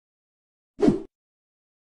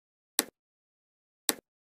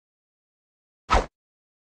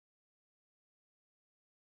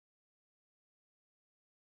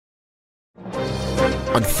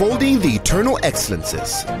unfolding the eternal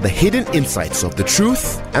excellences, the hidden insights of the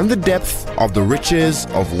truth, and the depth of the riches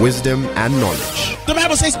of wisdom and knowledge. The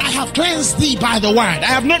Bible says, I have cleansed thee by the word. I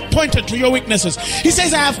have not pointed to your weaknesses. He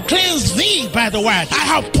says, I have cleansed thee by the word. I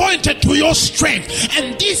have pointed to your strength.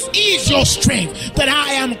 And this is your strength, that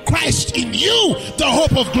I am Christ in you, the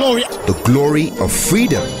hope of glory. The glory of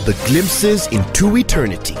freedom, the glimpses into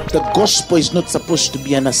eternity. The gospel is not supposed to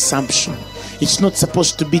be an assumption. It's not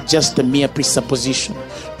supposed to be just a mere presupposition.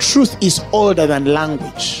 Truth is older than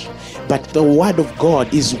language, but the word of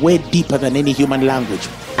God is way deeper than any human language.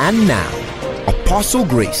 And now, Apostle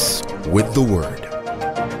Grace with the word.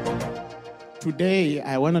 Today,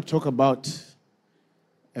 I want to talk about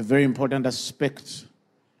a very important aspect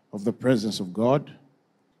of the presence of God.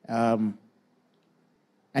 And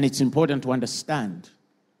it's important to understand,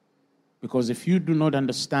 because if you do not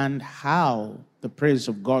understand how the presence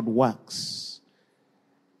of God works,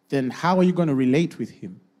 then how are you going to relate with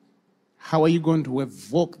him? How are you going to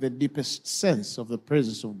evoke the deepest sense of the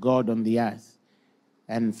presence of God on the earth?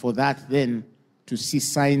 And for that then to see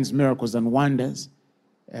signs, miracles, and wonders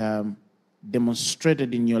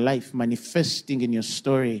demonstrated in your life, manifesting in your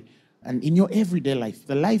story, and in your everyday life.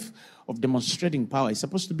 The life of demonstrating power is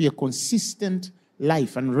supposed to be a consistent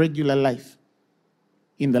life and regular life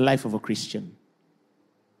in the life of a Christian.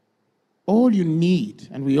 All you need,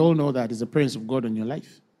 and we all know that, is the presence of God on your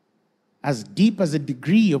life. As deep as the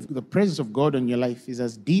degree of the presence of God on your life is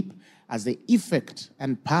as deep as the effect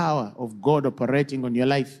and power of God operating on your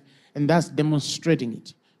life. And that's demonstrating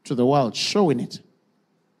it to the world, showing it.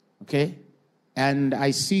 Okay? And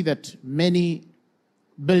I see that many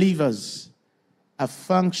believers are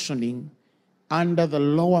functioning under the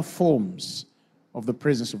lower forms of the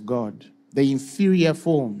presence of God, the inferior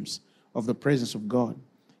forms of the presence of God.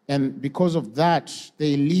 And because of that,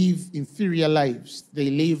 they live inferior lives.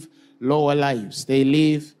 They live lower lives. They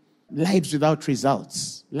live lives without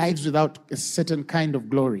results, lives without a certain kind of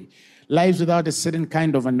glory, lives without a certain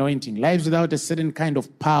kind of anointing, lives without a certain kind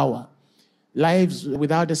of power, lives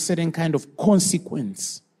without a certain kind of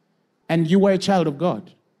consequence. And you are a child of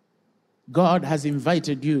God. God has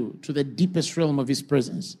invited you to the deepest realm of his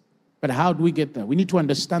presence. But how do we get there? We need to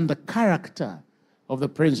understand the character of the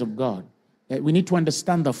presence of God. We need to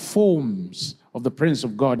understand the forms of the presence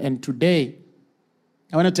of God. And today,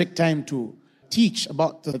 I want to take time to teach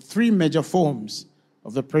about the three major forms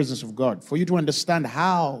of the presence of God, for you to understand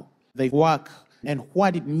how they work and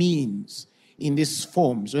what it means in these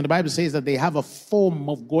forms. When the Bible says that they have a form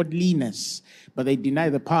of godliness, but they deny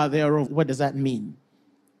the power thereof, what does that mean?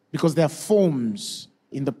 Because there are forms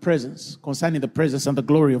in the presence, concerning the presence and the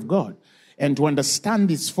glory of God. And to understand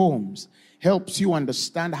these forms helps you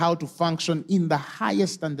understand how to function in the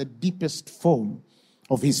highest and the deepest form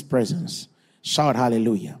of his presence. Shout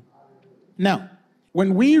hallelujah. Now,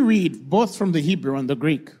 when we read both from the Hebrew and the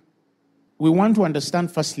Greek, we want to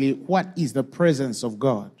understand firstly, what is the presence of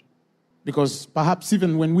God? Because perhaps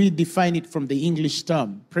even when we define it from the English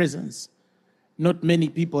term, presence, not many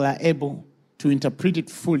people are able to interpret it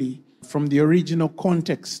fully from the original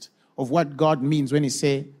context of what God means when he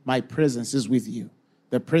says, my presence is with you.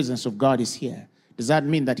 The presence of God is here. Does that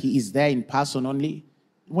mean that he is there in person only?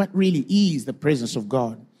 What really is the presence of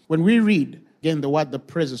God? When we read, again, the word the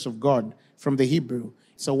presence of God from the Hebrew,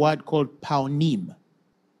 it's a word called paunim,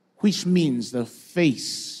 which means the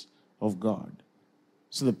face of God.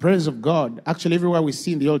 So the presence of God, actually everywhere we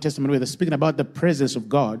see in the Old Testament where they're speaking about the presence of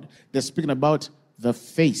God, they're speaking about the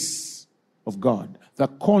face of God, the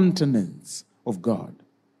countenance of God.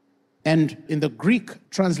 And in the Greek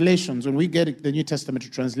translations, when we get the New Testament to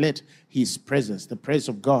translate his presence, the presence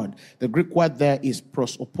of God, the Greek word there is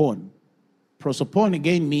prosopon. Prosopon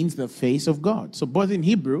again means the face of God. So both in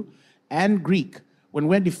Hebrew and Greek, when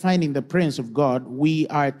we're defining the presence of God, we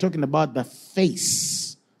are talking about the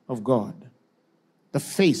face of God. The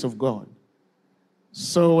face of God.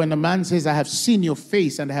 So when a man says, I have seen your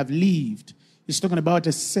face and I have lived, he's talking about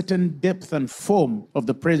a certain depth and form of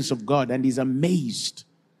the presence of God, and he's amazed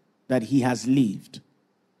that he has lived.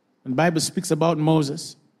 When the Bible speaks about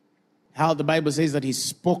Moses, how the Bible says that he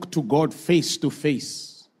spoke to God face to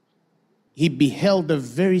face. He beheld the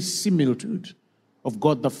very similitude of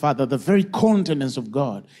God the Father, the very countenance of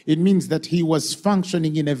God. It means that he was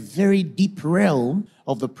functioning in a very deep realm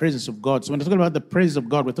of the presence of God. So when we're talking about the presence of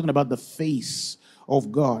God, we're talking about the face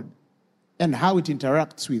of God and how it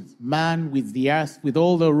interacts with man, with the earth, with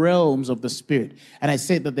all the realms of the Spirit. And I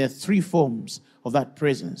said that there are three forms of that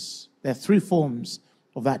presence. There are three forms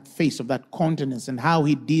of that face, of that countenance, and how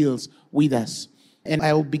he deals with us. And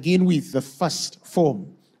I will begin with the first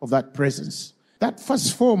form of that presence. That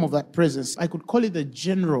first form of that presence, I could call it the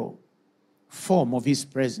general form of his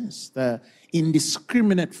presence, the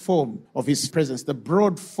indiscriminate form of his presence, the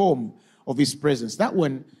broad form of his presence. That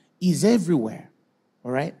one is everywhere,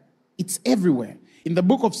 all right? It's everywhere. In the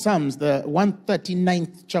book of Psalms, the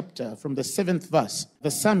 139th chapter, from the 7th verse,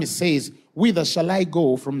 the psalmist says, "Whither shall I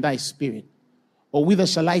go from thy spirit? Or whither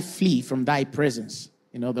shall I flee from thy presence?"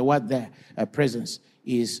 You know, the word there, presence,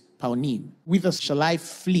 is paunim. "Whither shall I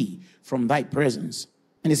flee from thy presence?"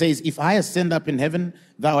 And he says, "If I ascend up in heaven,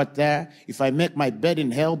 thou art there. If I make my bed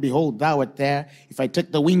in hell, behold, thou art there. If I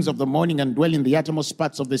take the wings of the morning and dwell in the uttermost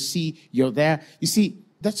parts of the sea, you're there." You see,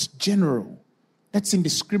 that's general. That's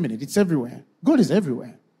indiscriminate. It's everywhere. God is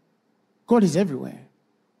everywhere. God is everywhere.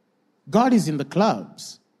 God is in the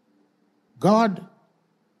clubs. God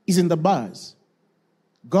is in the bars.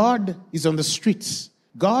 God is on the streets.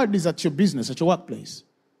 God is at your business, at your workplace.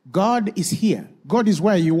 God is here. God is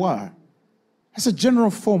where you are. That's a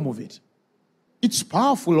general form of it. It's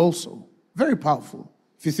powerful also, very powerful,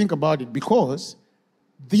 if you think about it, because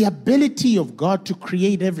the ability of God to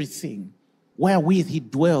create everything wherewith he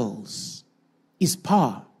dwells is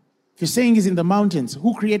power. If you're saying he's in the mountains,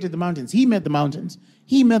 who created the mountains? He made the mountains.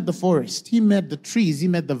 He made the forest. He made the trees. He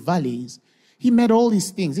made the valleys. He made all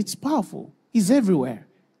these things. It's powerful. He's everywhere.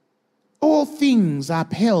 All things are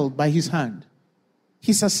upheld by his hand.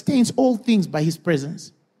 He sustains all things by his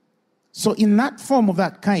presence. So in that form of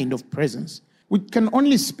that kind of presence, we can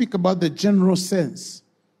only speak about the general sense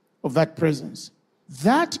of that presence.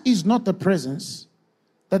 That is not the presence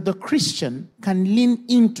that the Christian can lean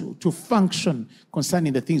into to function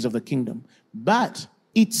concerning the things of the kingdom. But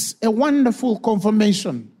it's a wonderful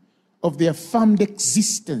confirmation of the affirmed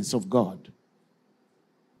existence of God.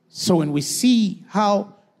 So when we see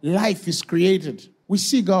how life is created, we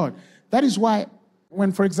see God. That is why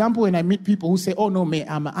when, for example, when I meet people who say, "Oh no, man,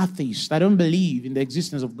 I'm an atheist. I don't believe in the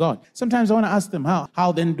existence of God." Sometimes I want to ask them,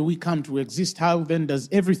 how then do we come to exist? How then does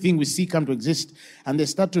everything we see come to exist? And they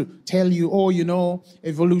start to tell you, "Oh, you know,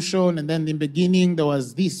 evolution. And then in the beginning, there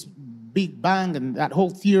was this Big Bang and that whole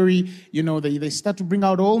theory." You know, they start to bring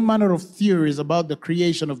out all manner of theories about the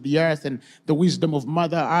creation of the earth and the wisdom of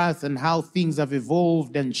Mother Earth and how things have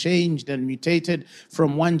evolved and changed and mutated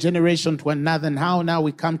from one generation to another, and how now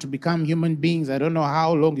we come to become human beings. I don't know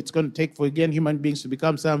how long it's going to take for, again, human beings to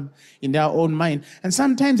become some in their own mind. And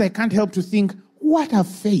sometimes I can't help to think, what a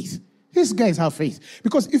faith. These guys have faith.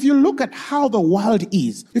 Because if you look at how the world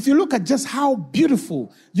is, if you look at just how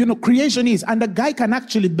beautiful, creation is, and a guy can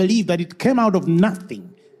actually believe that it came out of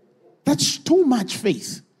nothing, that's too much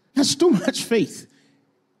faith. That's too much faith.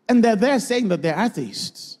 And they're there saying that they're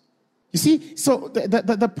atheists. You see? So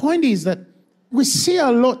the point is that we see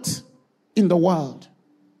a lot in the world.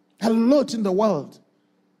 A lot in the world.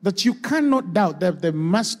 That you cannot doubt that there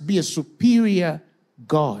must be a superior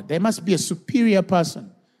God. There must be a superior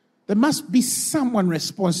person. There must be someone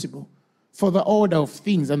responsible for the order of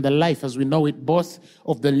things and the life as we know it, both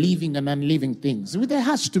of the living and unliving things. There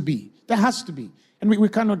has to be. There has to be. And we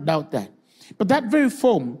cannot doubt that. But that very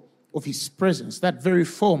form of his presence, that very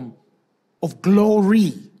form of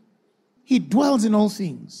glory, he dwells in all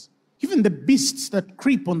things. Even the beasts that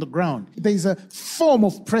creep on the ground, there is a form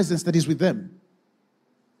of presence that is with them.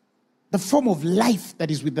 The form of life that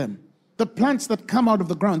is with them. The plants that come out of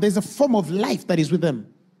the ground, there's a form of life that is with them.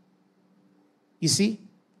 You see?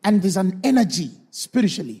 And there's an energy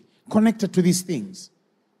spiritually connected to these things.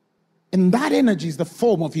 And that energy is the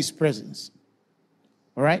form of his presence.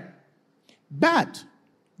 All right? But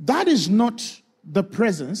that is not the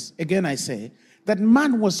presence, again I say, that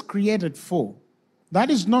man was created for. That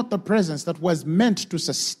is not the presence that was meant to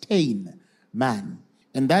sustain man.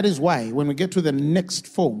 And that is why when we get to the next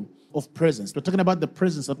form of presence, we're talking about the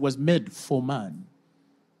presence that was made for man.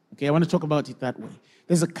 Okay, I want to talk about it that way.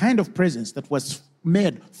 There's a kind of presence that was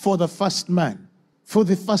made for the first man, for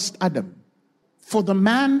the first Adam, for the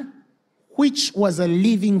man which was a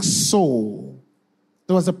living soul.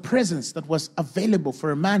 There was a presence that was available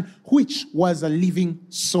for a man which was a living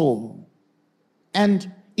soul.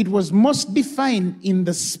 And it was most defined in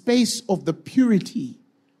the space of the purity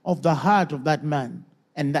of the heart of that man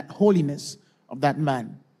and that holiness of that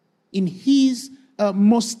man. In his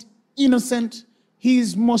most innocent,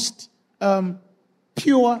 his most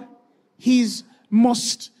pure, his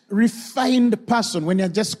most refined person. When he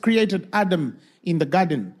had just created Adam in the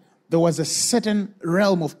garden, there was a certain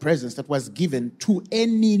realm of presence that was given to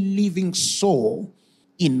any living soul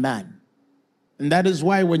in man. And that is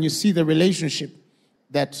why when you see the relationship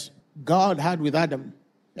that God had with Adam,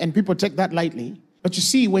 and people take that lightly, but you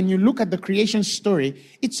see, when you look at the creation story,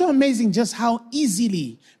 it's so amazing just how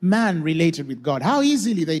easily man related with God, how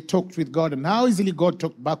easily they talked with God, and how easily God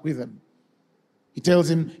talked back with them. He tells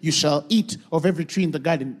him, you shall eat of every tree in the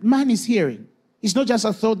garden. Man is hearing. It's not just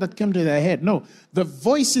a thought that came to their head. No, the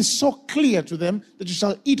voice is so clear to them that you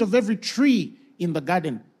shall eat of every tree in the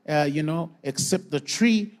garden, except the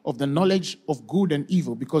tree of the knowledge of good and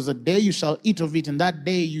evil, because the day you shall eat of it, and that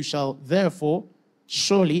day you shall therefore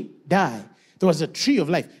surely die. There was a tree of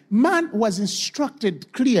life. Man was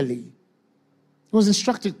instructed clearly. He was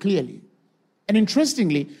instructed clearly. And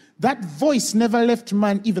interestingly, that voice never left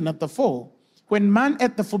man even at the fall. When man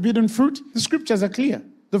ate the forbidden fruit, the scriptures are clear.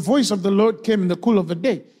 The voice of the Lord came in the cool of the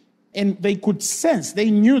day. And they could sense, they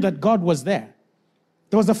knew that God was there.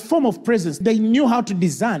 There was a form of presence. They knew how to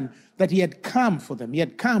discern that he had come for them. He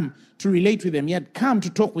had come to relate with them. He had come to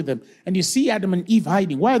talk with them. And you see Adam and Eve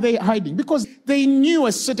hiding. Why are they hiding? Because they knew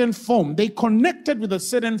a certain form. They connected with a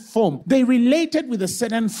certain form. They related with a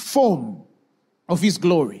certain form of his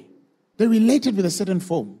glory. They related with a certain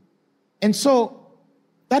form. And so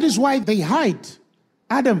that is why they hide.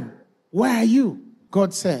 Adam, where are you?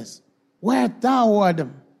 God says, where art thou,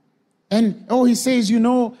 Adam? And, he says,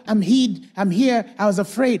 I'm here, I was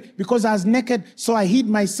afraid because I was naked, so I hid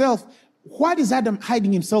myself. What is Adam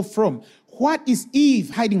hiding himself from? What is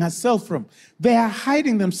Eve hiding herself from? They are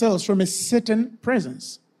hiding themselves from a certain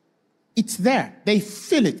presence. It's there. They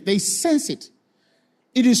feel it. They sense it.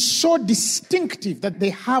 It is so distinctive that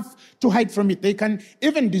they have to hide from it. They can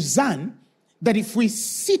even discern that if we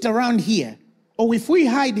sit around here, or if we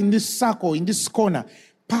hide in this circle, in this corner,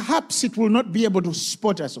 perhaps it will not be able to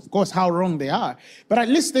spot us. Of course, how wrong they are. But at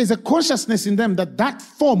least there's a consciousness in them that that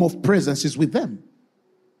form of presence is with them.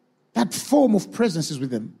 That form of presence is with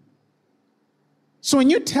them. So when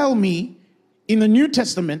you tell me in the New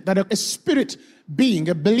Testament that a spirit being,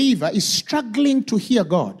 a believer, is struggling to hear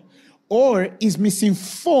God or is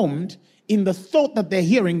misinformed in the thought that they're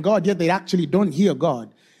hearing God, yet they actually don't hear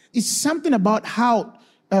God, it's something about how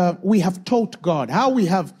we have taught God, how we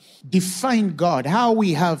have defined God, how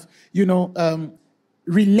we have,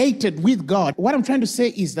 related with God. What I'm trying to say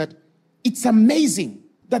is that it's amazing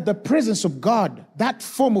that the presence of God, that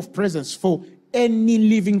form of presence for any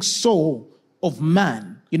living soul of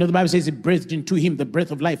man, the Bible says it breathed into him the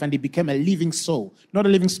breath of life and he became a living soul, not a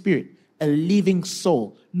living spirit, a living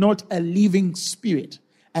soul, not a living spirit,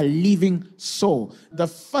 a living soul. The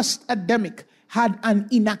first Adamic had an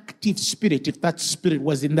inactive spirit. If that spirit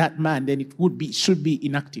was in that man, then it should be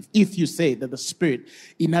inactive. If you say that the spirit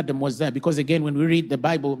in Adam was there. Because again, when we read the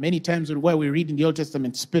Bible, many times where we read in the Old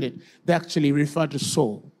Testament spirit, they actually refer to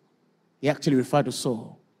soul. They actually refer to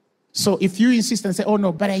soul. So if you insist and say, oh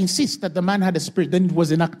no, but I insist that the man had a spirit, then it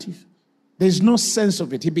was inactive. There's no sense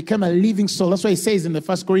of it. He became a living soul. That's why he says in the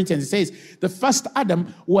 1 Corinthians, he says, the first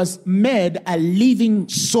Adam was made a living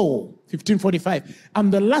soul. 1545.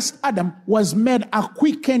 And the last Adam was made a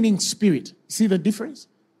quickening spirit. See the difference?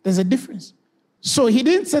 There's a difference. So he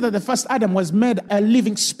didn't say that the first Adam was made a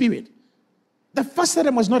living spirit. The first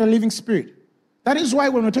Adam was not a living spirit. That is why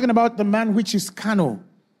when we're talking about the man which is carnal,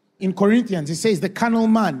 in Corinthians, he says the carnal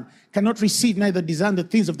man cannot receive neither discern the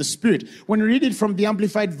things of the spirit. When we read it from the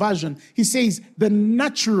Amplified Version, he says the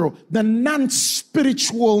natural, the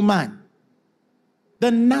non-spiritual man.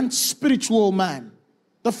 The non-spiritual man.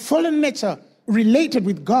 The fallen nature related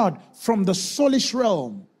with God from the soulish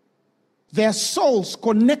realm. Their souls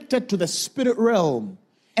connected to the spirit realm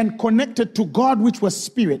and connected to God, which was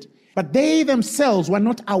spirit. But they themselves were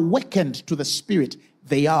not awakened to the spirit.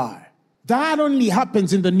 They are. That only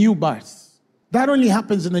happens in the new birth. That only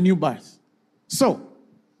happens in the new birth. So,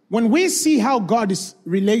 when we see how God is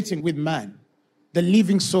relating with man, the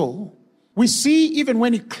living soul, we see even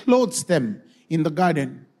when he clothes them in the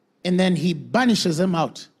garden, and then he banishes them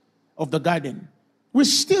out of the garden, we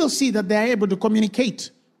still see that they are able to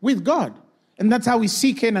communicate with God. And that's how we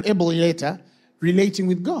see Cain and Abel later relating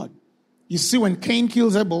with God. You see, when Cain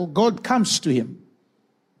kills Abel, God comes to him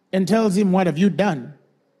and tells him, what have you done?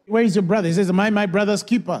 Where is your brother? He says, am I my brother's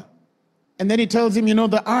keeper? And then he tells him,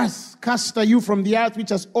 the earth, cast are you from the earth which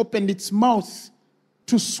has opened its mouth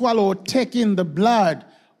to swallow or take in the blood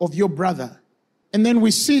of your brother. And then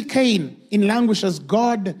we see Cain in language as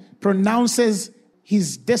God pronounces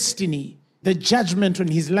his destiny, the judgment on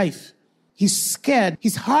his life. He's scared.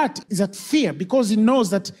 His heart is at fear because he knows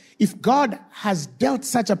that if God has dealt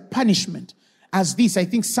such a punishment as this, I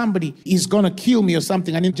think somebody is going to kill me or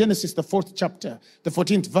something. And in Genesis, the 4th chapter, the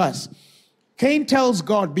 14th verse, Cain tells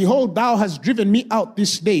God, behold, thou hast driven me out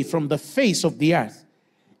this day from the face of the earth,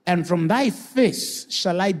 and from thy face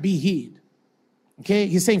shall I be hid. Okay,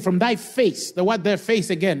 he's saying from thy face. The word there,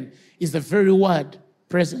 face, again, is the very word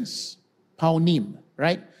presence, paunim,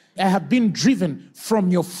 right? I have been driven from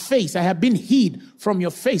your face. I have been hid from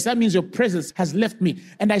your face. That means your presence has left me.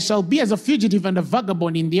 And I shall be as a fugitive and a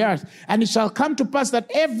vagabond in the earth. And it shall come to pass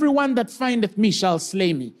that everyone that findeth me shall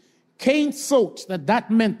slay me. Cain thought that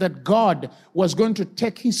that meant that God was going to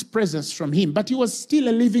take his presence from him. But he was still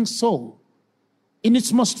a living soul in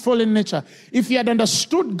its most fallen nature. If he had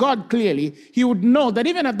understood God clearly, he would know that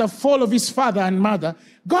even at the fall of his father and mother,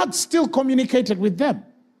 God still communicated with them.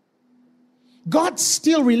 God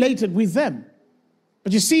still related with them.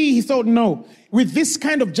 But you see, he thought, no, with this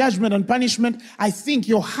kind of judgment and punishment, I think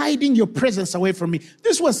you're hiding your presence away from me.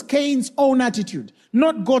 This was Cain's own attitude,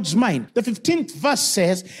 not God's mind. The 15th verse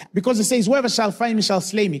says, because it says, whoever shall find me shall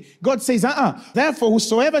slay me. God says, therefore,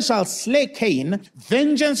 whosoever shall slay Cain,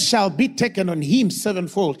 vengeance shall be taken on him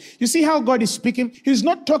sevenfold. You see how God is speaking? He's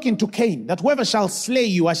not talking to Cain, that whoever shall slay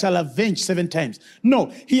you, I shall avenge 7 times. No,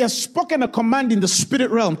 he has spoken a command in the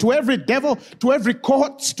spirit realm to every devil, to every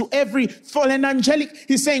cohort, to every fallen angelic.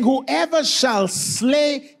 He's saying, whoever shall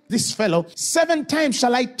slay this fellow, 7 times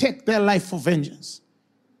shall I take their life for vengeance.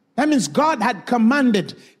 That means God had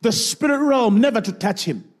commanded the spirit realm never to touch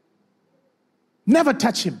him. Never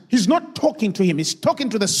touch him. He's not talking to him. He's talking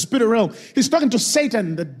to the spirit realm. He's talking to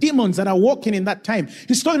Satan, the demons that are walking in that time.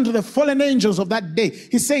 He's talking to the fallen angels of that day.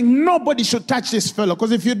 He's saying nobody should touch this fellow,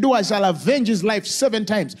 because if you do, I shall avenge his life 7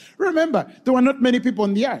 times. Remember, there were not many people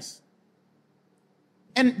on the earth.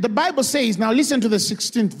 And the Bible says, now listen to the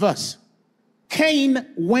 16th verse. Cain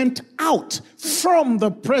went out from the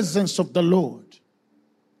presence of the Lord.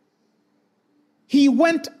 He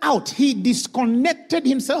went out. He disconnected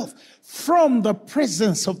himself from the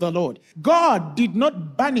presence of the Lord. God did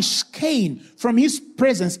not banish Cain from his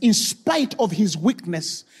presence in spite of his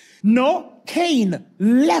weakness. No, Cain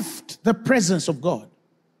left the presence of God.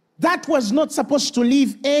 That was not supposed to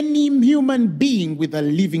leave any human being with a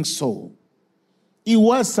living soul. He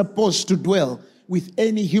was supposed to dwell with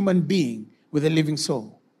any human being with a living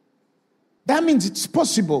soul. That means it's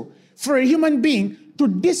possible for a human being to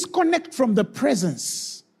disconnect from the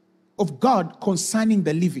presence of God concerning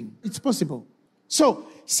the living. It's possible. So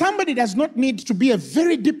somebody does not need to be a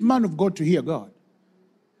very deep man of God to hear God.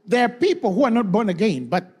 There are people who are not born again,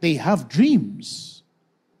 but they have dreams.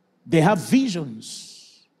 They have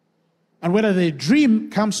visions. And whether the dream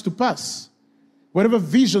comes to pass, whatever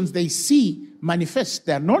visions they see manifest,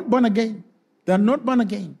 they are not born again. They are not born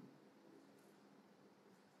again.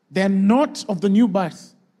 They are not of the new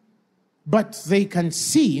birth. But they can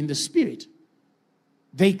see in the spirit.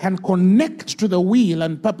 They can connect to the will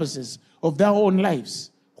and purposes of their own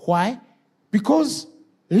lives. Why? Because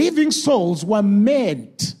living souls were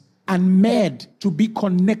made to be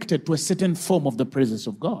connected to a certain form of the presence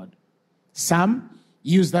of God. Some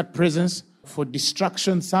use that presence for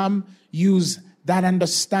distraction. Some use that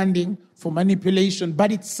understanding for manipulation.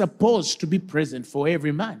 But it's supposed to be present for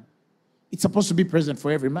every man. It's supposed to be present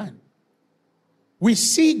for every man. We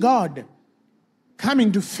see God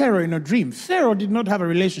coming to Pharaoh in a dream. Pharaoh did not have a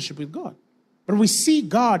relationship with God. But we see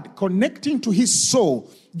God connecting to his soul,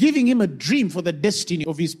 giving him a dream for the destiny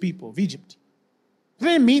of his people, of Egypt. It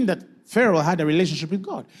doesn't mean that Pharaoh had a relationship with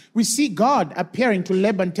God. We see God appearing to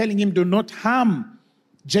Laban, telling him, do not harm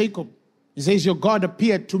Jacob. He says, your God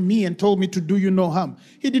appeared to me and told me to do you no harm.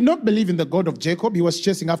 He did not believe in the God of Jacob. He was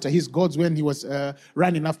chasing after his gods when he was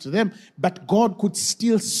running after them. But God could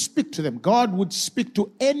still speak to them. God would speak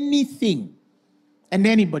to anything and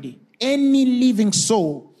anybody. Any living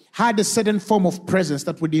soul had a certain form of presence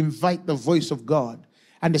that would invite the voice of God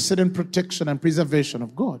and a certain protection and preservation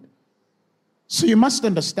of God. So you must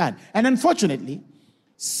understand. And unfortunately,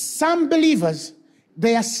 some believers,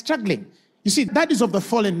 they are struggling. You see, that is of the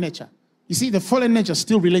fallen nature. You see, the fallen nature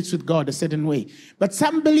still relates with God a certain way. But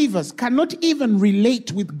some believers cannot even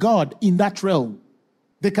relate with God in that realm.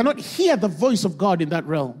 They cannot hear the voice of God in that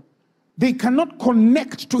realm. They cannot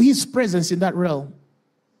connect to his presence in that realm.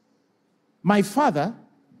 My father,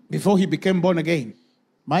 before he became born again,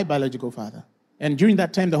 my biological father, and during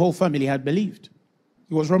that time the whole family had believed.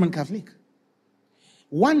 He was Roman Catholic.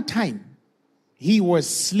 One time, he was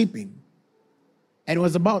sleeping, and it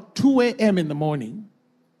was about 2 a.m. in the morning,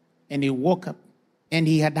 and he woke up, and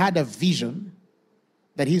he had had a vision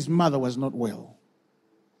that his mother was not well.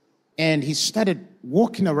 And he started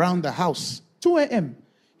walking around the house, 2 a.m.,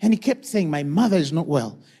 and he kept saying, my mother is not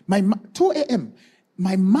well. 2 a.m.,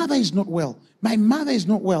 my mother is not well. My mother is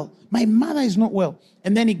not well. My mother is not well.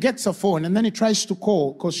 And then he gets a phone, and then he tries to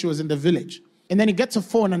call because she was in the village. And then he gets a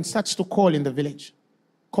phone and starts to call in the village,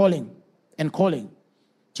 calling and calling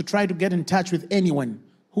to try to get in touch with anyone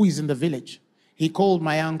who is in the village. He called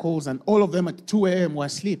my uncles, and all of them at 2 a.m. were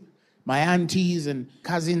asleep. My aunties and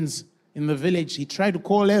cousins in the village. He tried to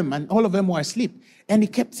call them, and all of them were asleep. And he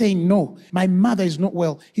kept saying, no, my mother is not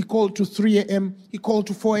well. He called to 3 a.m. He called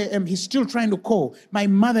to 4 a.m. He's still trying to call. My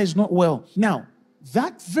mother is not well. Now,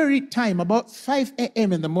 that very time, about 5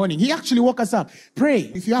 a.m. in the morning, he actually woke us up.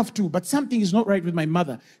 Pray if you have to, but something is not right with my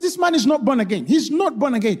mother. This man is not born again. He's not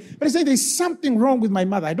born again. But he said, there's something wrong with my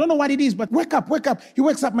mother. I don't know what it is, but wake up, wake up. He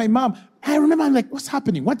wakes up my mom. I remember, I'm like, what's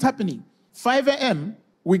happening? What's happening? 5 a.m.,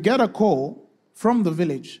 we get a call from the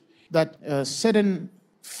village that a certain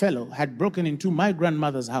fellow had broken into my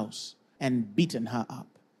grandmother's house and beaten her up.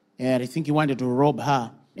 And I think he wanted to rob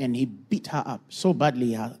her, and he beat her up so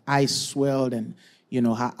badly. Her eyes swelled, and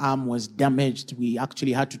her arm was damaged. We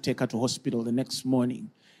actually had to take her to hospital the next morning.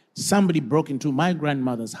 Somebody broke into my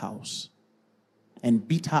grandmother's house and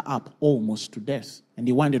beat her up almost to death. And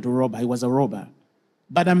he wanted to rob her. He was a robber.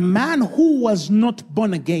 But a man who was not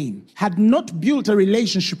born again, had not built a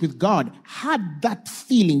relationship with God, had that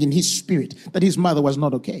feeling in his spirit that his mother was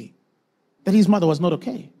not okay. That his mother was not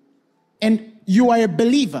okay. And you are a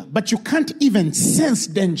believer, but you can't even sense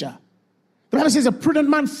danger. The Bible says, a prudent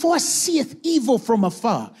man foreseeth evil from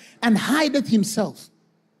afar and hideth himself.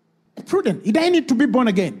 Prudent. He doesn't need to be born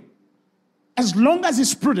again. As long as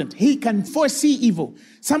he's prudent, he can foresee evil.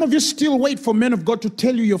 Some of you still wait for men of God to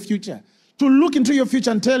tell you your future, to look into your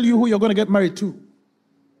future and tell you who you're going to get married to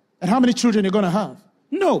and how many children you're going to have.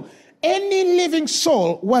 No. Any living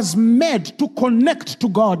soul was made to connect to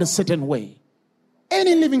God a certain way.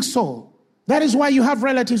 Any living soul. That is why you have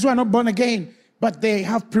relatives who are not born again, but they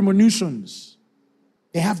have premonitions.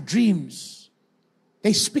 They have dreams.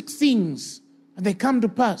 They speak things and they come to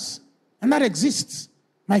pass. And that exists.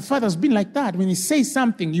 My father's been like that. When he says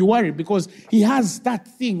something, you worry because he has that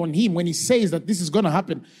thing on him. When he says that this is going to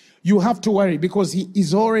happen, you have to worry because he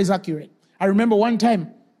is always accurate. I remember one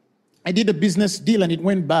time I did a business deal and it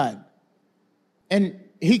went bad. And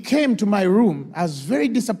he came to my room. I was very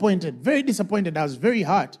disappointed. I was very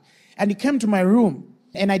hurt. And he came to my room.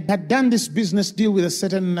 And I had done this business deal with a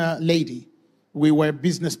certain lady. We were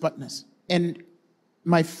business partners. And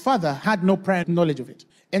my father had no prior knowledge of it.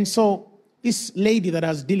 And so this lady that I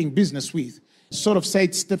was dealing business with sort of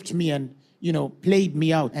sidestepped me and, played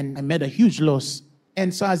me out. And I made a huge loss.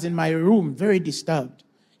 And so I was in my room, very disturbed.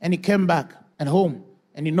 And he came back at home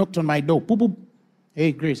and he knocked on my door. Boop, boop.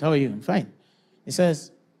 Hey, Grace, how are you? I'm fine. He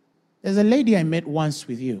says, there's a lady I met once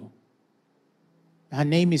with you. Her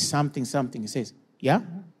name is something, something. He says, yeah?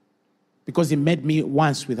 Because he met me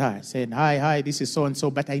once with her. I said, hi, this is so-and-so.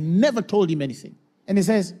 But I never told him anything. And he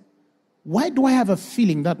says, why do I have a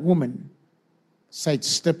feeling that woman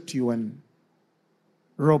sidestepped you and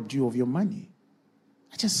robbed you of your money?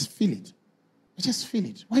 I just feel it.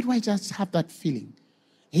 Why do I just have that feeling?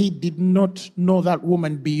 He did not know that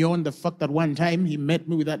woman beyond the fact that one time he met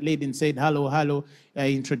me with that lady and said, hello. I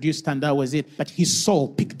introduced and that was it. But his soul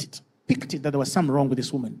picked it that there was something wrong with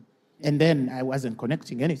this woman. And then I wasn't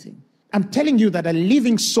connecting anything. I'm telling you that a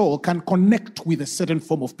living soul can connect with a certain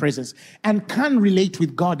form of presence and can relate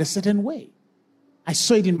with God a certain way. I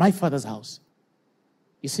saw it in my father's house.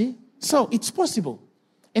 You see? So it's possible.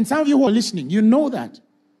 And some of you who are listening, you know that.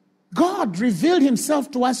 God revealed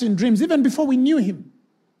himself to us in dreams even before we knew him.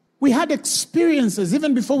 We had experiences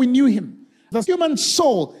even before we knew him. The human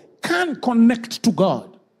soul can connect to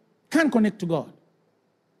God. Can connect to God.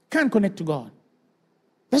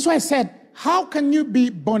 That's why I said, how can you be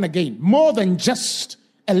born again? More than just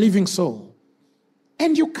a living soul.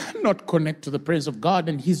 And you cannot connect to the presence of God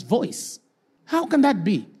and his voice. How can that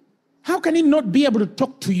be? How can he not be able to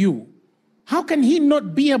talk to you? How can he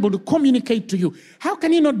not be able to communicate to you? How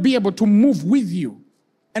can he not be able to move with you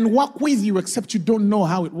and walk with you except you don't know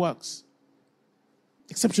how it works?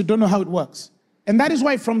 And that is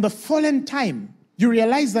why from the fallen time, you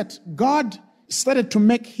realize that God started to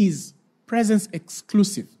make his presence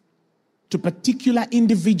exclusive to particular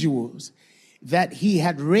individuals that he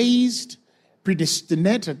had raised,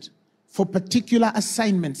 predestinated for particular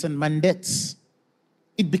assignments and mandates.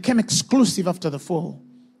 It became exclusive after the fall.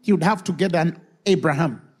 He would have to get an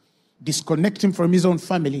Abraham, disconnect him from his own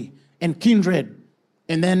family and kindred,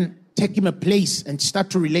 and then take him a place and start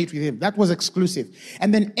to relate with him. That was exclusive.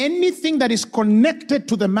 And then anything that is connected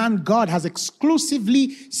to the man God has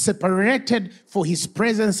exclusively separated for his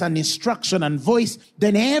presence and instruction and voice,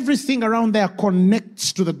 then everything around there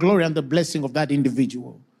connects to the glory and the blessing of that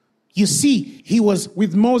individual. You see, he was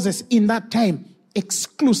with Moses in that time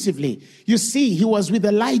exclusively. You see, he was with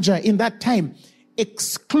Elijah in that time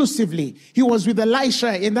exclusively. He was with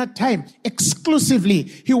Elisha in that time exclusively.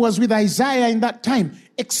 He was with Isaiah in that time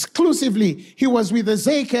Exclusively, he was with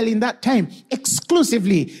Ezekiel in that time.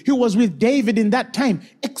 Exclusively, he was with David in that time.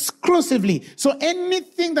 Exclusively. So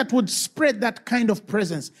anything that would spread that kind of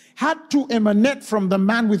presence had to emanate from the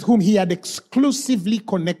man with whom he had exclusively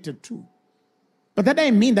connected to. But that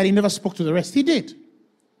didn't mean that he never spoke to the rest. He did.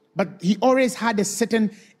 But he always had a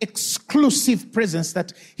certain exclusive presence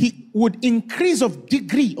that he would increase of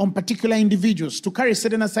degree on particular individuals to carry a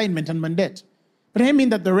certain assignment and mandate. But I mean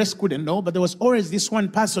that the rest couldn't know, but there was always this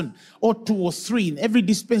one person or two or three in every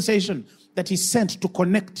dispensation that he sent to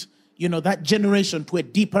connect, that generation to a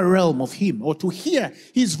deeper realm of him or to hear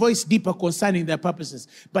his voice deeper concerning their purposes.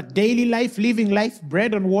 But daily life, living life,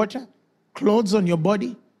 bread and water, clothes on your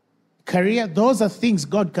body, career, those are things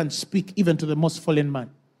God can speak even to the most fallen man.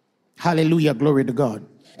 Hallelujah, glory to God.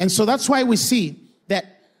 And so that's why we see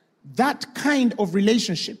that kind of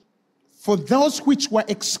relationship, for those which were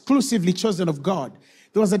exclusively chosen of God,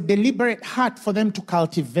 there was a deliberate heart for them to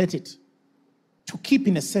cultivate it, to keep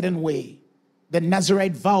in a certain way. The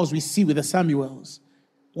Nazirite vows we see with the Samuels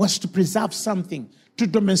was to preserve something, to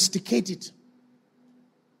domesticate it,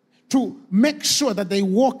 to make sure that they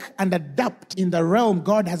walk and adapt in the realm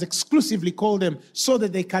God has exclusively called them so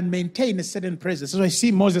that they can maintain a certain presence. So I see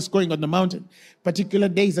Moses going on the mountain particular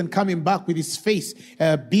days and coming back with his face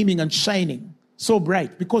beaming and shining so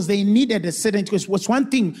bright because they needed a certain, because what's one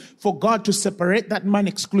thing for God to separate that man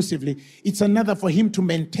exclusively, it's another for him to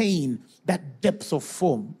maintain that depth of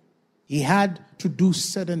form. He had to do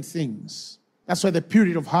certain things. That's why the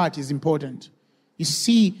purity of heart is important. You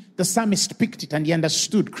see, the psalmist picked it and he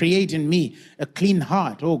understood, create in me a clean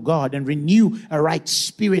heart, oh God, and renew a right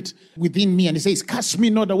spirit within me. And he says, cast me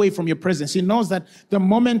not away from your presence. He knows that the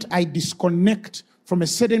moment I disconnect from a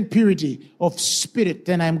certain purity of spirit,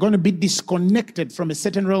 then I'm going to be disconnected from a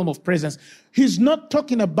certain realm of presence. He's not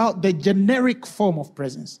talking about the generic form of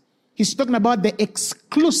presence. He's talking about the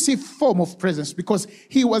exclusive form of presence because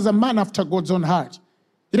he was a man after God's own heart.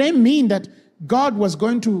 It didn't mean that God was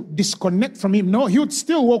going to disconnect from him. No, he would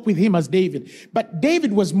still walk with him as David. But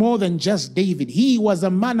David was more than just David. He was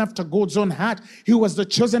a man after God's own heart. He was the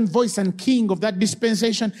chosen voice and king of that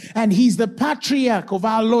dispensation. And he's the patriarch of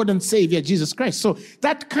our Lord and Savior, Jesus Christ. So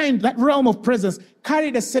that realm of presence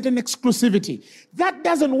carried a certain exclusivity. That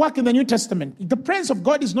doesn't work in the New Testament. The presence of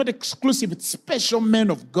God is not exclusive. It's special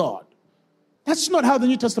men of God. That's not how the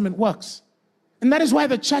New Testament works. And that is why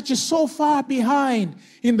the church is so far behind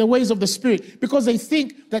in the ways of the Spirit, because they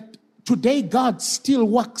think that today God still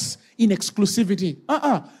works in exclusivity.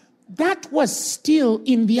 That was still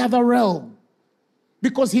in the other realm,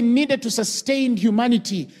 because he needed to sustain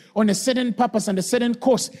humanity on a certain purpose and a certain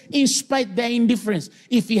course, in spite their indifference.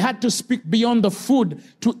 If he had to speak beyond the food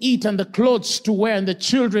to eat and the clothes to wear and the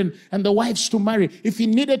children and the wives to marry, if he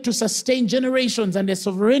needed to sustain generations and the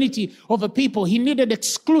sovereignty of a people, he needed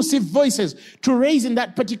exclusive voices to raise in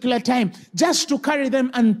that particular time, just to carry them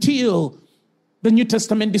until the New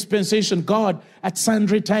Testament dispensation. God at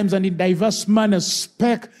sundry times and in diverse manners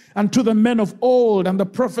spake unto the men of old and the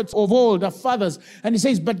prophets of old, the fathers. And he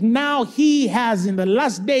says, but now he has in the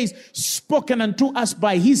last days spoken unto us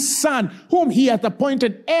by his Son, whom he hath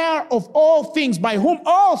appointed heir of all things, by whom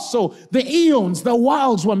also the eons, the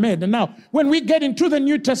worlds were made. And now, when we get into the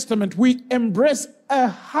New Testament, we embrace a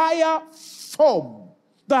higher form,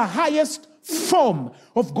 the highest form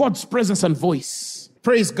of God's presence and voice.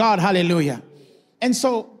 Praise God, hallelujah. And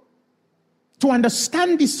so, to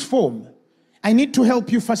understand this form, I need to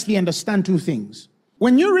help you firstly understand two things.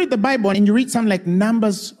 When you read the Bible and you read something like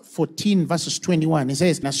Numbers 14 verses 21, it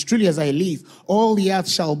says, as truly as I live, all the earth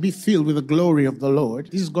shall be filled with the glory of the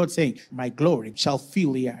Lord. This is God saying, my glory shall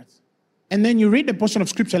fill the earth. And then you read a portion of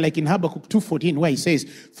scripture like in Habakkuk 2:14 where he says,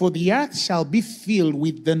 for the earth shall be filled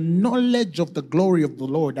with the knowledge of the glory of the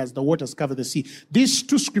Lord as the waters cover the sea. These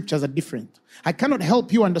two scriptures are different. I cannot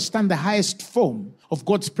help you understand the highest form of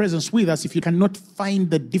God's presence with us if you cannot find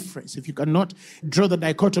the difference, if you cannot draw the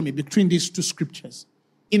dichotomy between these two scriptures.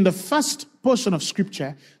 In the first portion of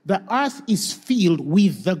scripture, the earth is filled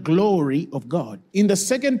with the glory of God. In the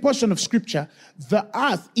second portion of scripture, the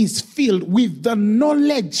earth is filled with the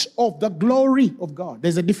knowledge of the glory of God.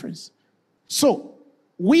 There's a difference. So,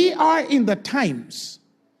 we are in the times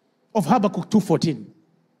of Habakkuk 2:14.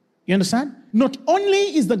 You understand? Not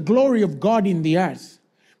only is the glory of God in the earth,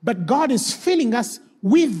 but God is filling us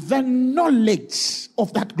with the knowledge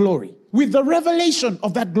of that glory, with the revelation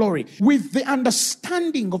of that glory, with the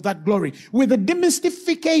understanding of that glory, with the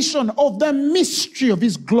demystification of the mystery of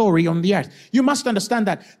his glory on the earth. You must understand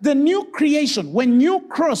that the new creation, when you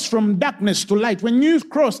cross from darkness to light, when you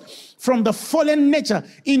cross from the fallen nature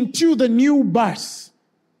into the new birth,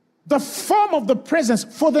 The form of the presence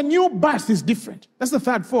for the new birth is different. That's the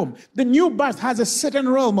third form. The new birth has a certain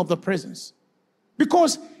realm of the presence.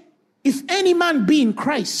 Because if any man be in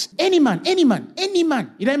Christ, any man,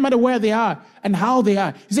 it doesn't matter where they are and how they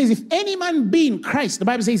are. He says, if any man be in Christ, the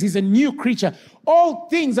Bible says he's a new creature. All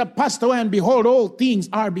things are passed away, and behold, all things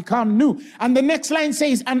are become new. And the next line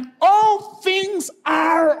says, and all things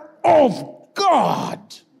are of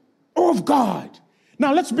God. Of God.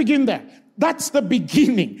 Now let's begin there. That's the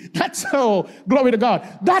beginning. That's how, glory to God.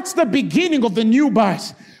 That's the beginning of the new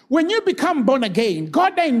birth. When you become born again,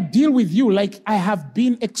 God doesn't deal with you like I have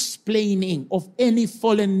been explaining of any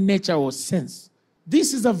fallen nature or sense.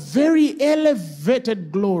 This is a very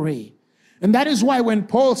elevated glory. And that is why when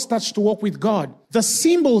Paul starts to walk with God, the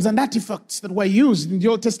symbols and artifacts that were used in the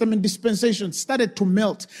Old Testament dispensation started to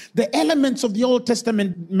melt. The elements of the Old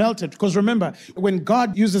Testament melted. Because remember, when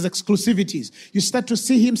God uses exclusivities, you start to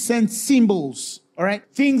see him send symbols, all right?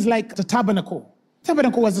 Things like the tabernacle.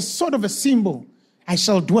 Tabernacle was a sort of a symbol. I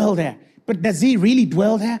shall dwell there. But does he really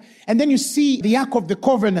dwell there? And then you see the Ark of the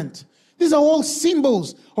Covenant. These are all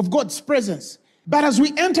symbols of God's presence. But as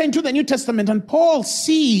we enter into the New Testament and Paul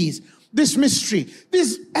sees this mystery,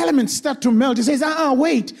 these elements start to melt. He says,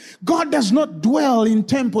 wait, God does not dwell in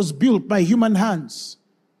temples built by human hands.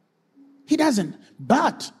 He doesn't.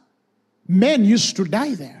 But men used to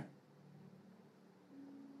die there.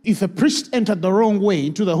 If a priest entered the wrong way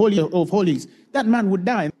into the Holy of Holies, that man would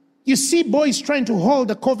die. You see boys trying to hold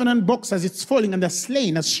the covenant box as it's falling, and they're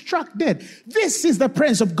slain, are struck dead. This is the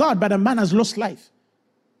presence of God, but a man has lost life.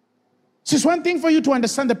 So it's one thing for you to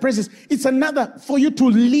understand the presence. It's another for you to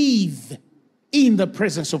live in the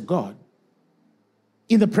presence of God.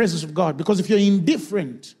 In the presence of God. Because if you're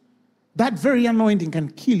indifferent, that very anointing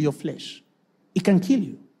can kill your flesh. It can kill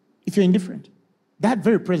you if you're indifferent. That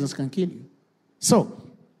very presence can kill you. So,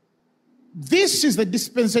 this is the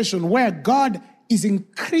dispensation where God is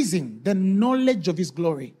increasing the knowledge of his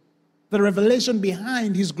glory, the revelation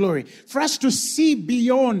behind his glory, for us to see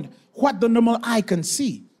beyond what the normal eye can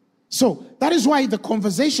see. So that is why the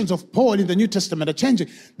conversations of Paul in the New Testament are changing.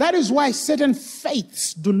 That is why certain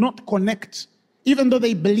faiths do not connect. Even though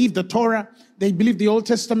they believe the Torah, they believe the Old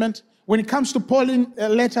Testament, when it comes to Pauline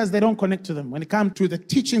letters, they don't connect to them. When it comes to the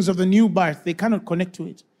teachings of the new birth, they cannot connect to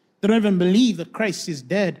it. They don't even believe that Christ is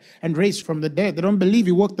dead and raised from the dead. They don't believe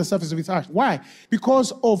he walked the surface of his earth. Why?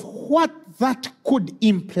 Because of what that could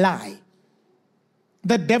imply.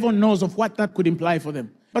 The devil knows of what that could imply for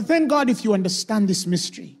them. But thank God if you understand this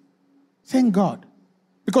mystery. Thank God.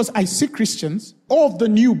 Because I see Christians of the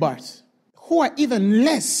new birth who are even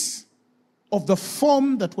less of the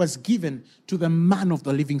form that was given to the man of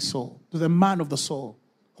the living soul, to the man of the soul,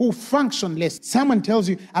 who function less. Someone tells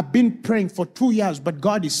you, I've been praying for 2 years, but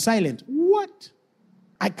God is silent. What?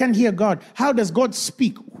 I can't hear God. How does God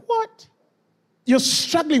speak? What? You're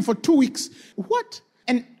struggling for 2 weeks. What?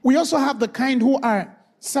 And we also have the kind who are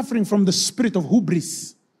suffering from the spirit of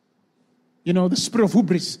hubris. You know, the spirit of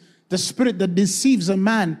hubris. The spirit that deceives a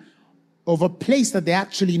man of a place that they're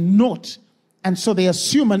actually not. And so they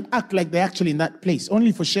assume and act like they're actually in that place,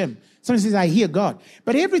 only for shame. Someone says, I hear God.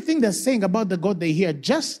 But everything they're saying about the God they hear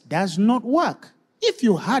just does not work. If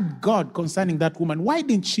you had God concerning that woman, why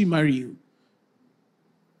didn't she marry you?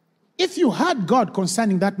 If you had God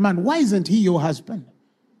concerning that man, why isn't he your husband?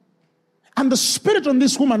 And the spirit on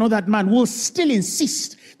this woman or that man will still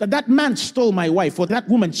insist that that man stole my wife or that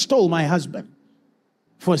woman stole my husband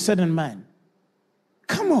for a certain man.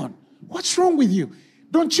 Come on, what's wrong with you?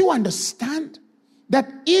 Don't you understand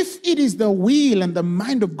that if it is the will and the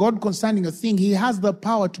mind of God concerning a thing, he has the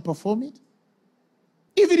power to perform it?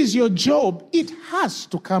 If it is your job, it has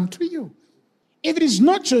to come to you. If it is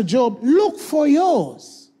not your job, look for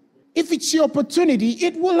yours. If it's your opportunity,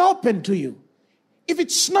 it will open to you. If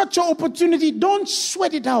it's not your opportunity, don't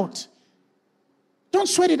sweat it out. Don't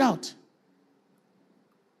sweat it out.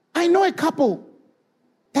 I know a couple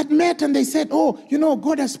that met and they said, oh, you know,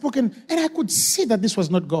 God has spoken. And I could see that this was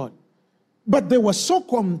not God. But they were so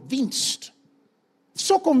convinced.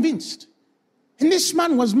 So convinced. And this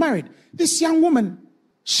man was married. This young woman,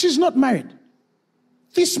 she's not married.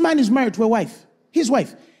 This man is married to a wife. His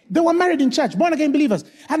wife. They were married in church, born again believers.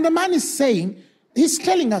 And the man is saying, he's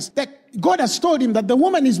telling us that God has told him that the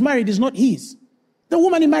woman he's married is not his. The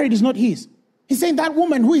woman he married is not his. He's saying that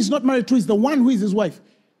woman who is not married to is the one who is his wife.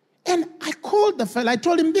 And I called the fellow. I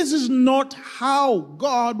told him, this is not how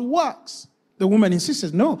God works. The woman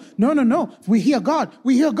insisted, no. We hear God.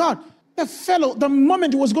 We hear God. The fellow, the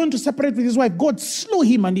moment he was going to separate with his wife, God slew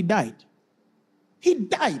him and he died. He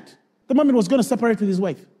died the moment he was going to separate with his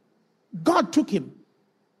wife. God took him.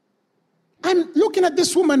 I I'm looking at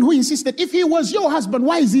this woman who insisted, if he was your husband,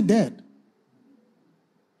 why is he dead?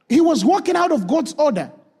 He was walking out of God's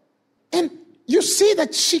order. And you see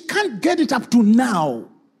that she can't get it up to now,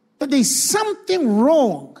 that there's something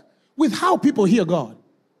wrong with how people hear God.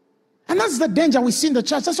 And that's the danger we see in the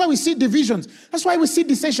church. That's why we see divisions. That's why we see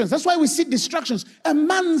dissensions. That's why we see distractions. A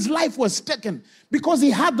man's life was taken because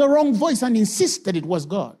he had the wrong voice and insisted it was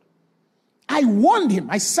God. I warned him.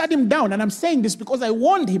 I sat him down, and I'm saying this because I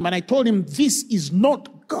warned him and I told him this is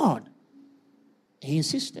not God. He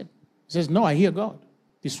insisted. He says, no, I hear God.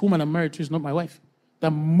 This woman I'm married to is not my wife.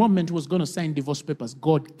 The moment he was going to sign divorce papers,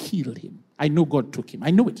 God killed him. I know God took him. I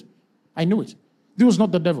knew it. I knew it. This was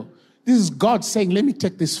not the devil. This is God saying, let me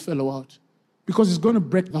take this fellow out because he's going to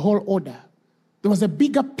break the whole order. There was a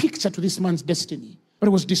bigger picture to this man's destiny, but it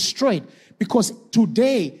was destroyed because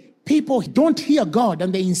today people don't hear God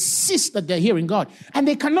and they insist that they're hearing God, and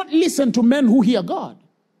they cannot listen to men who hear God.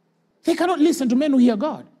 They cannot listen to men who hear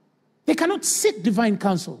God. They cannot seek divine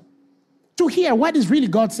counsel to hear what is really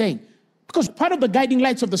God saying. Because part of the guiding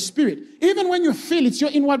lights of the Spirit, even when you feel it's your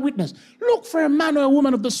inward witness, look for a man or a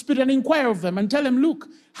woman of the Spirit and inquire of them and tell them, look,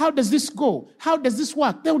 how does this go? How does this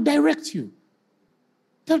work? They'll direct you.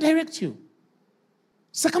 They'll direct you.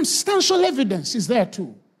 Circumstantial evidence is there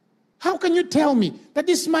too. How can you tell me that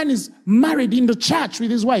this man is married in the church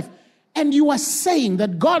with his wife and you are saying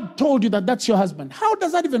that God told you that that's your husband? How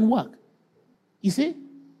does that even work? You see?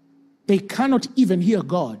 They cannot even hear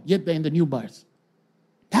God, yet they're in the new birth.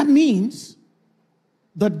 That means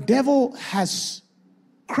the devil has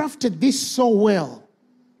crafted this so well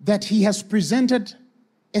that he has presented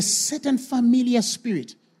a certain familiar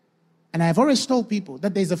spirit. And I've always told people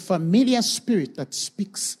that there's a familiar spirit that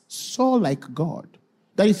speaks so like God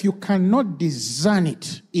that if you cannot discern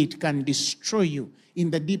it, it can destroy you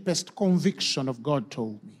in the deepest conviction of God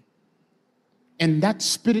told me. And that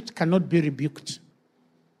spirit cannot be rebuked.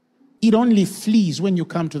 It only flees when you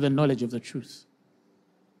come to the knowledge of the truth.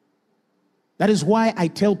 That is why I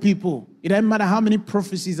tell people, it doesn't matter how many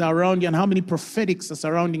prophecies are around you and how many prophetics are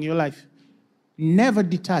surrounding your life, never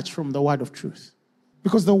detach from the word of truth.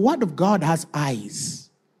 Because the word of God has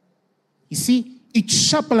eyes. You see, it's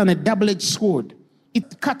sharper than a double-edged sword.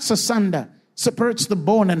 It cuts asunder, separates the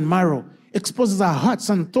bone and marrow, exposes our hearts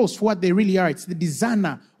and thoughts for what they really are. It's the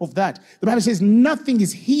discerner of that. The Bible says nothing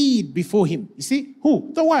is hid before him. You see?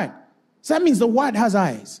 Who? The word. So that means the word has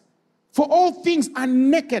eyes. For all things are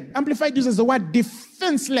naked. Amplified uses the word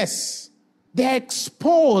defenseless. They are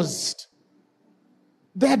exposed.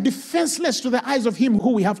 They are defenseless to the eyes of him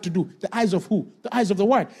who we have to do. The eyes of who? The eyes of the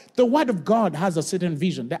word. The word of God has a certain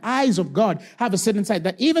vision. The eyes of God have a certain sight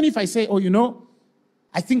that even if I say, oh, you know,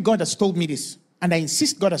 I think God has told me this, and I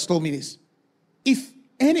insist God has told me this. If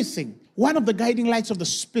anything, one of the guiding lights of the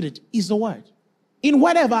Spirit is the word. In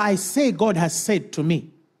whatever I say God has said to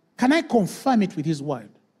me, can I confirm it with his word?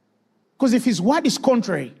 Because if his word is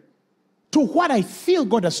contrary to what I feel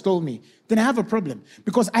God has told me, then I have a problem.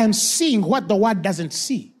 Because I am seeing what the word doesn't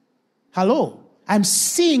see. Hello? I'm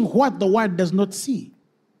seeing what the word does not see.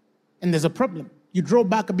 And there's a problem. You draw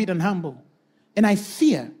back a bit and humble. And I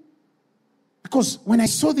fear. Because when I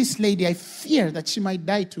saw this lady, I fear that she might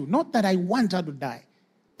die too. Not that I want her to die.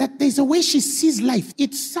 That there's a way she sees life.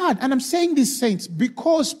 It's sad. And I'm saying this, saints,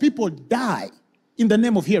 because people die in the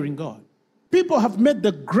name of hearing God. People have made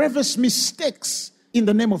the gravest mistakes in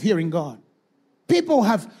the name of hearing God. People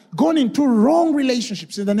have gone into wrong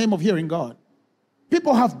relationships in the name of hearing God.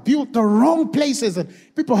 People have built the wrong places and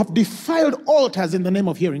people have defiled altars in the name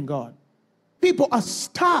of hearing God. People are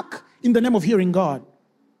stuck in the name of hearing God.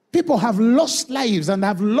 People have lost lives and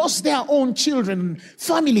have lost their own children and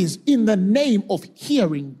families in the name of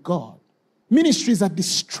hearing God. Ministries are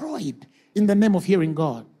destroyed in the name of hearing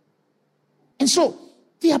God. And so,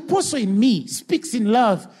 the apostle in me speaks in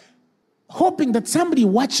love, hoping that somebody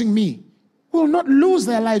watching me will not lose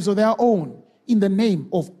their lives or their own in the name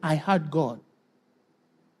of I heard God.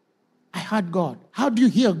 I heard God. How do you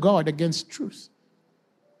hear God against truth?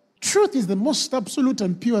 Truth is the most absolute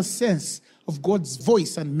and pure sense of God's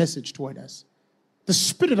voice and message toward us. The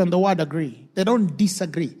Spirit and the Word agree. They don't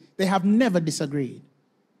disagree. They have never disagreed.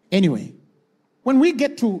 Anyway, when we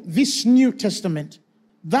get to this New Testament,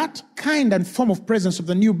 that kind and form of presence of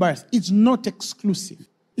the new birth is not exclusive.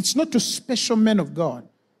 It's not to special men of God.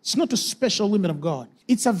 It's not to special women of God.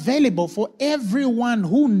 It's available for everyone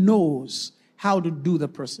who knows how to do the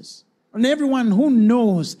process. And everyone who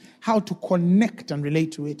knows how to connect and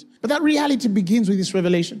relate to it. But that reality begins with this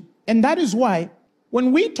revelation. And that is why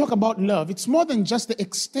when we talk about love, it's more than just the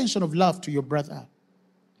extension of love to your brother.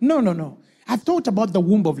 No. I've thought about the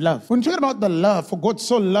womb of love. When talking about the love, for God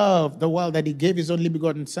so loved the world that he gave his only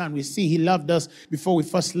begotten son, we see he loved us before we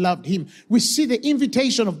first loved him. We see the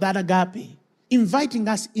invitation of that agape, inviting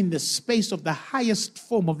us in the space of the highest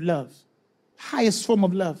form of love. Highest form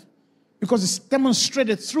of love. Because it's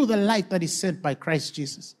demonstrated through the light that is sent by Christ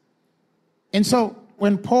Jesus. And so,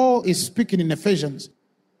 when Paul is speaking in Ephesians,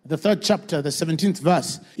 the 3rd chapter, the 17th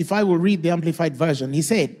verse, if I will read the Amplified Version, he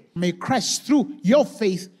said, may Christ through your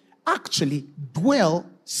faith actually dwell,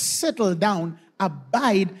 settle down,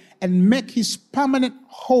 abide, and make his permanent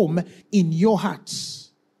home in your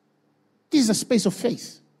hearts. This is a space of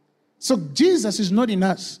faith. So Jesus is not in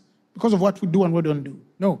us because of what we do and what we don't do.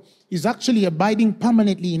 No, he's actually abiding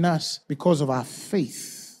permanently in us because of our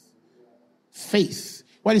faith. Faith.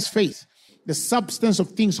 What is faith? The substance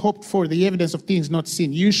of things hoped for, the evidence of things not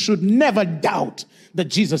seen. You should never doubt that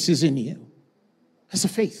Jesus is in you. That's a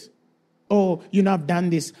faith. Oh, I've done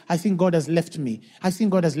this. I think God has left me. I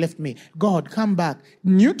think God has left me. God, come back.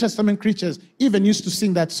 New Testament preachers even used to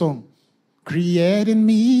sing that song. Create in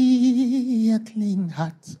me a clean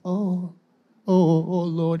heart. Oh,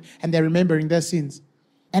 Lord. And they're remembering their sins.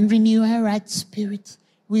 And renew a right spirit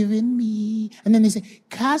within me. And then they say,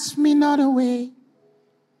 cast me not away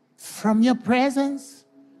from your presence,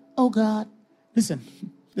 oh God. Listen,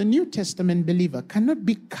 the New Testament believer cannot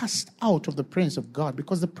be cast out of the presence of God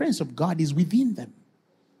because the presence of God is within them.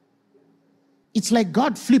 It's like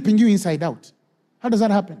God flipping you inside out. How does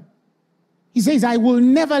that happen? He says, I will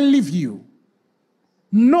never leave you,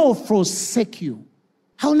 nor forsake you.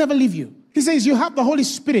 I'll never leave you. He says, you have the Holy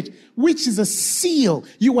Spirit, which is a seal.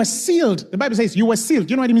 You were sealed. The Bible says you were sealed.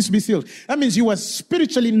 You know what it means to be sealed? That means you were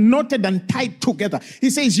spiritually knotted and tied together. He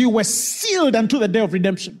says you were sealed unto the day of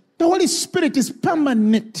redemption. The Holy Spirit is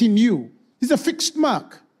permanent in you. He's a fixed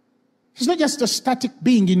mark. He's not just a static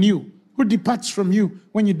being in you who departs from you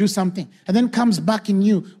when you do something and then comes back in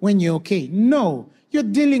you when you're okay. No, you're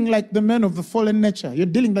dealing like the men of the fallen nature. You're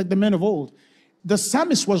dealing like the men of old. The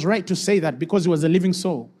psalmist was right to say that because he was a living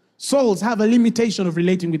soul. Souls have a limitation of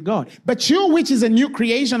relating with God. But you, which is a new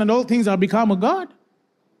creation, and all things are become a God.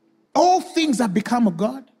 All things have become a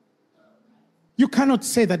God. You cannot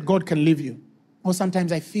say that God can leave you. Or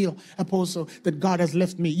sometimes I feel, Apostle, that God has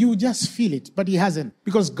left me. You just feel it, but he hasn't.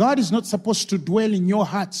 Because God is not supposed to dwell in your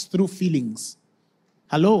hearts through feelings.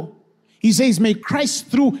 Hello? He says, may Christ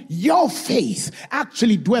through your faith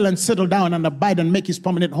actually dwell and settle down and abide and make his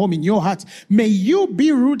permanent home in your hearts. May you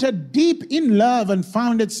be rooted deep in love and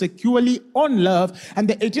founded securely on love. And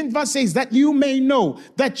the 18th verse says that you may know,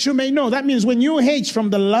 that you may know. That means when you hedge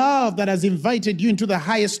from the love that has invited you into the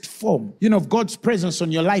highest form, of God's presence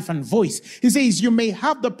on your life and voice. He says you may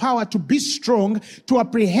have the power to be strong, to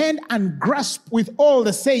apprehend and grasp with all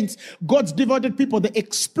the saints, God's devoted people, the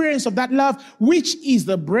experience of that love, which is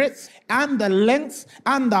the breadth and the length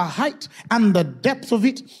and the height and the depth of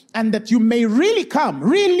it, and that you may really come,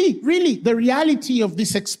 really, the reality of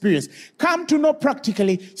this experience, come to know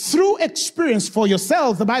practically through experience for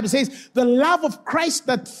yourselves. The Bible says, the love of Christ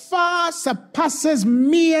that far surpasses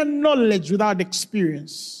mere knowledge without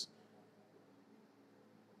experience.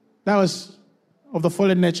 That was of the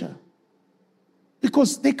fallen nature.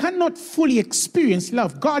 Because they cannot fully experience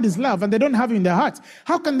love. God is love and they don't have it in their hearts.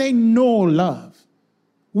 How can they know love?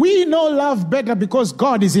 We know love better because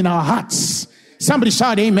God is in our hearts. Somebody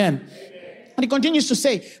shout amen. And he continues to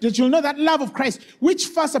say that you'll know that love of Christ, which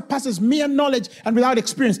far surpasses mere knowledge and without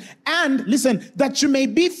experience. And listen, that you may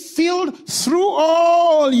be filled through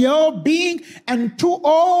all your being and to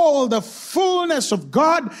all the fullness of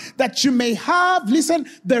God, that you may have, listen,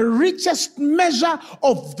 the richest measure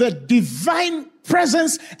of the divine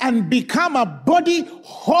presence and become a body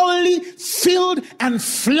wholly filled and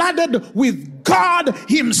flooded with God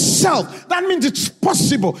himself. That means it's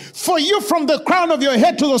possible for you from the crown of your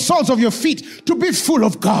head to the soles of your feet to be full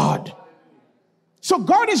of God. So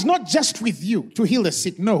God is not just with you to heal the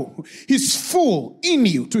sick. No, he's full in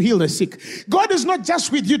you to heal the sick. God is not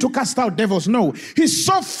just with you to cast out devils. No, he's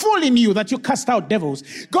so full in you that you cast out devils.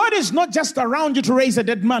 God is not just around you to raise a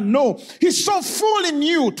dead man. No, he's so full in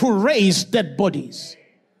you to raise dead bodies.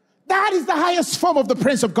 That is the highest form of the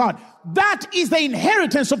presence of God. That is the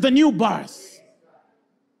inheritance of the new birth.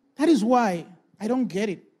 That is why I don't get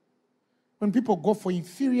it when people go for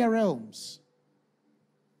inferior realms.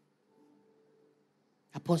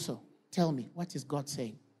 Apostle, tell me, what is God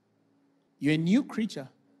saying? You're a new creature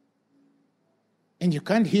and you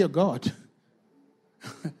can't hear God.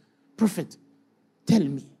 Prophet, tell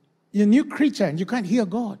me, you're a new creature and you can't hear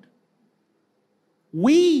God.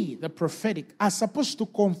 We, the prophetic, are supposed to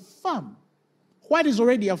confirm what is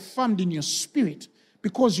already affirmed in your spirit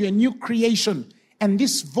because you're a new creation And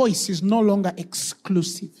this voice is no longer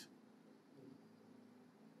exclusive.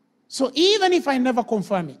 So even if I never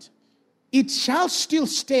confirm it, it shall still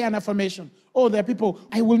stay an affirmation. Oh, there are people,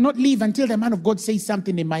 I will not leave until the man of God says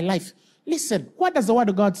something in my life. Listen, what does the word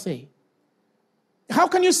of God say? How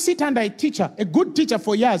can you sit under a teacher, a good teacher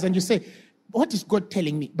for years, and you say, what is God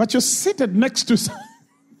telling me? But you're seated next to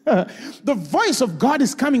the voice of God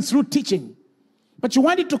is coming through teaching. But you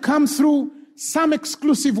want it to come through some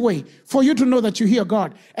exclusive way for you to know that you hear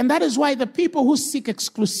God. And that is why the people who seek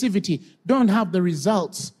exclusivity don't have the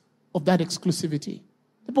results of that exclusivity.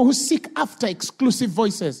 People who seek after exclusive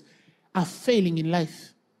voices are failing in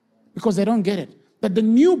life because they don't get it. That the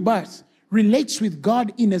new birth relates with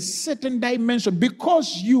God in a certain dimension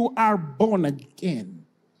because you are born again.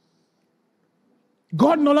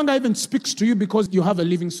 God no longer even speaks to you because you have a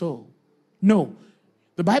living soul. No.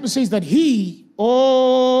 The Bible says that he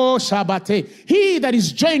that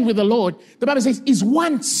is joined with the Lord, the Bible says, is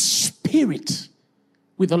one spirit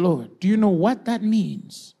with the Lord. Do you know what that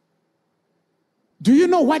means? Do you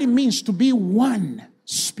know what it means to be one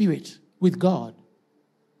spirit with God?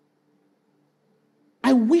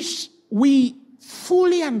 I wish we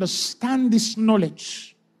fully understand this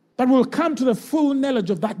knowledge, that we'll come to the full knowledge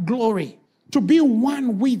of that glory, to be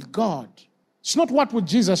one with God. It's not what would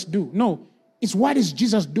Jesus do. No, it's what is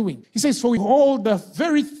Jesus doing. He says, for we hold the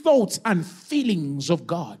very thoughts and feelings of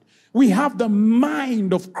God. We have the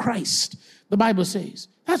mind of Christ, the Bible says.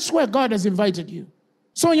 That's where God has invited you.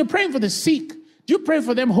 So when you're praying for the sick, do you pray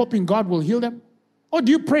for them hoping God will heal them? Or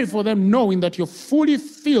do you pray for them knowing that you're fully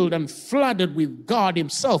filled and flooded with God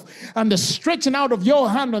himself and the stretching out of your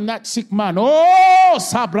hand on that sick man? Oh,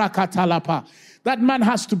 Sabrakatalapa. That man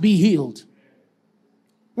has to be healed.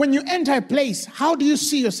 When you enter a place, how do you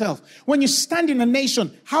see yourself? When you stand in a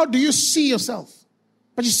nation, how do you see yourself?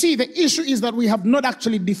 But you see, the issue is that we have not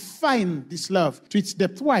actually defined this love to its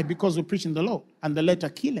depth. Why? Because we're preaching the law, and the letter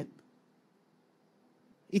killeth.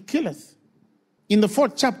 It killeth. In the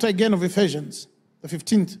 4th chapter again of Ephesians, the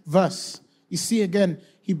 15th verse, you see again,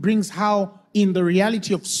 he brings how in the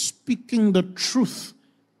reality of speaking the truth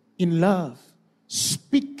in love,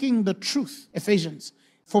 speaking the truth, Ephesians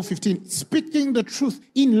 4:15, speaking the truth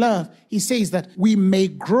in love, he says that we may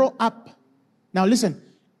grow up. Now listen,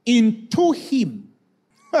 into him,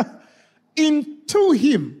 into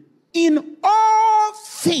him, in all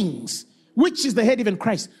things, which is the head, even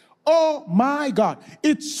Christ. Oh my God,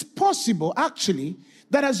 it's possible actually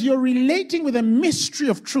that as you're relating with a mystery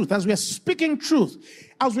of truth, as we're speaking truth,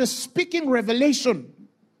 as we're speaking revelation,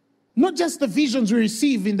 not just the visions we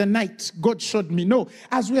receive in the night, God showed me, no,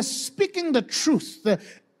 as we're speaking the truth, the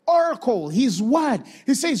oracle, his word,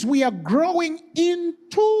 he says we are growing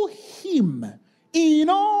into him in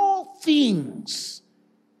all things.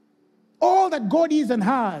 All that God is and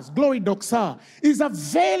has, glory doxa, is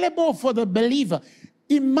available for the believer.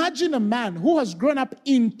 Imagine a man who has grown up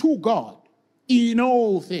into God in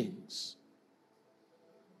all things.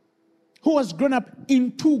 Who has grown up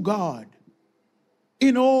into God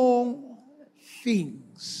in all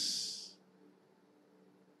things.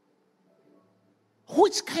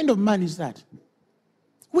 Which kind of man is that?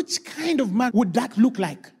 Which kind of man would that look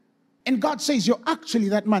like? And God says, you're actually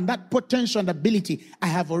that man, that potential and ability I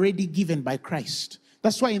have already given by Christ.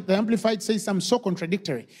 That's why the Amplified says something so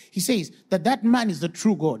contradictory. He says that man is the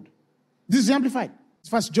true God. This is the Amplified.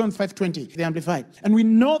 It's 1 John 5:20, the Amplified. And we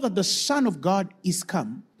know that the Son of God is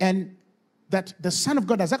come, and that the Son of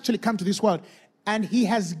God has actually come to this world, and he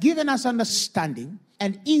has given us understanding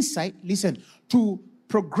and insight, listen, to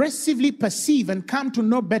progressively perceive and come to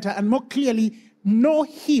know better and more clearly know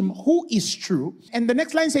him who is true. And the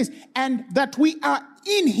next line says, and that we are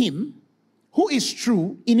in him who is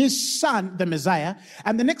true, in his Son, the Messiah.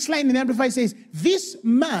 And the next line in the Amplified says, this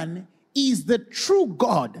man is the true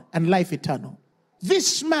God and life eternal.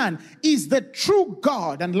 This man is the true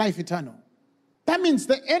God and life eternal. That means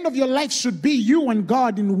the end of your life should be you and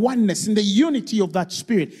God in oneness, in the unity of that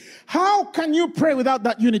spirit. How can you pray without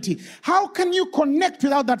that unity? How can you connect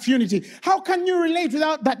without that unity? How can you relate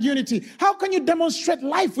without that unity? How can you demonstrate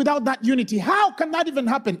life without that unity? How can that even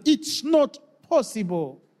happen? It's not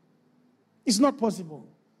possible. It's not possible.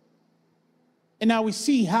 And now we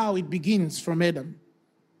see how it begins from Adam.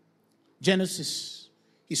 Genesis,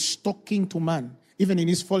 he's talking to man. Even in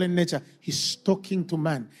his fallen nature, he's talking to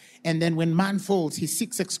man. And then when man falls, he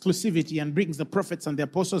seeks exclusivity and brings the prophets and the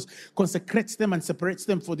apostles, consecrates them and separates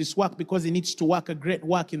them for this work because he needs to work a great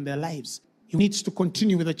work in their lives. He needs to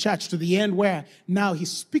continue with the church to the end where now he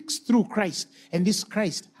speaks through Christ. And this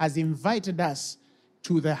Christ has invited us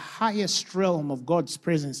to the highest realm of God's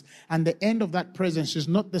presence. And the end of that presence is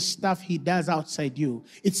not the stuff he does outside you.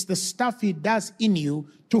 It's the stuff he does in you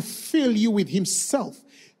to fill you with himself.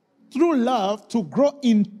 Through love, to grow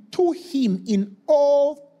into him in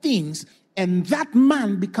all things. And that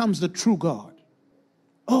man becomes the true God.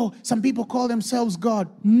 Oh, some people call themselves God.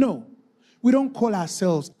 No, we don't call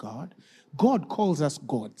ourselves God. God calls us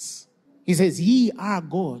gods. He says, ye are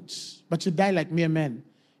gods, but you die like mere men.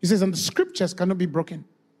 He says, and the scriptures cannot be broken.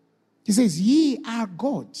 He says, ye are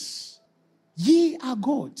gods. Ye are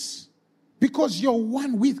gods. Because you're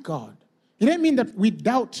one with God. It doesn't mean that we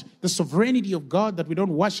doubt the sovereignty of God, that we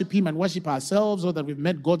don't worship him and worship ourselves, or that we've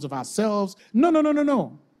made gods of ourselves.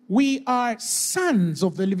 No. We are sons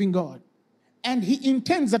of the living God. And he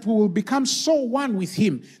intends that we will become so one with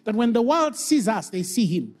him that when the world sees us, they see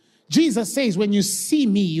him. Jesus says, when you see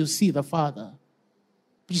me, you see the Father.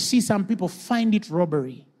 But you see, some people find it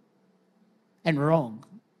robbery and wrong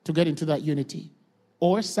to get into that unity.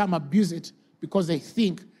 Or some abuse it because they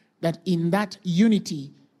think that in that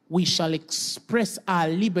unity, we shall express our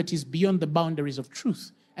liberties beyond the boundaries of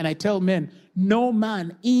truth. And I tell men, no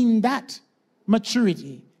man in that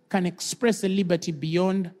maturity can express a liberty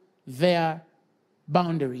beyond their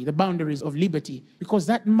boundary, the boundaries of liberty, because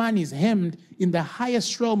that man is hemmed in the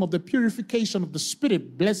highest realm of the purification of the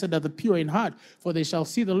spirit. Blessed are the pure in heart, for they shall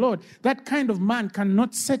see the Lord. That kind of man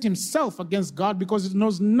cannot set himself against God because he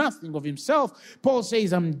knows nothing of himself. Paul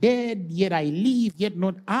says, I'm dead, yet I live, yet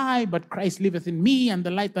not I, but Christ liveth in me, and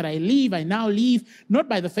the life that I live, I now live, not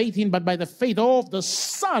by the faith in, but by the faith of the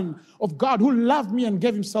Son of God, who loved me and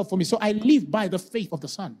gave himself for me. So I live by the faith of the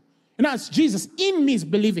Son. And that's Jesus in me is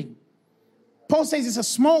believing. Paul says it's a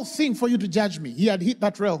small thing for you to judge me. He had hit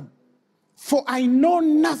that realm. For I know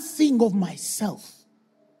nothing of myself.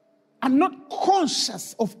 I'm not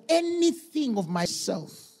conscious of anything of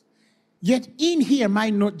myself. Yet in him am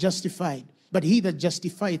I not justified. But he that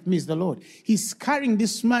justifieth me is the Lord. He's carrying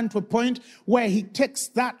this man to a point where he takes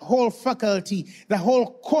that whole faculty, the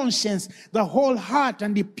whole conscience, the whole heart,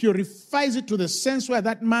 and he purifies it to the sense where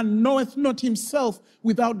that man knoweth not himself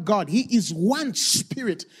without God. He is one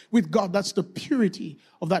spirit with God. That's the purity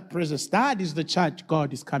of that presence. That is the church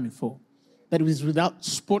God is coming for. That is without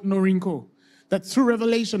spot nor wrinkle. That through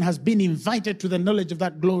revelation has been invited to the knowledge of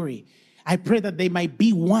that glory. I pray that they might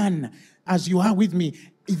be one as you are with me.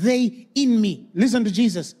 They in me. Listen to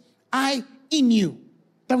Jesus. I in you.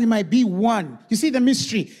 That we might be one. You see the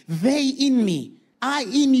mystery. They in me. I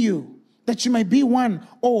in you. That you might be one.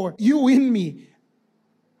 Or you in me.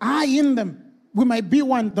 I in them. We might be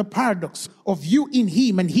one. The paradox of you in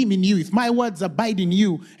him and him in you. If my words abide in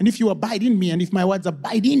you, and if you abide in me, and if my words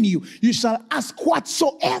abide in you, you shall ask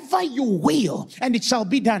whatsoever you will, and it shall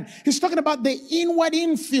be done. He's talking about the inward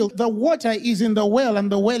infill. The water is in the well, and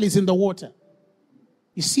the well is in the water.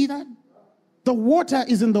 You see that? The water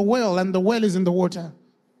is in the well, and the well is in the water.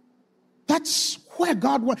 That's where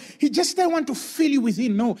God wants. He just doesn't want to fill you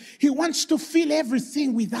within. No, he wants to fill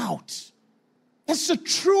everything without. That's a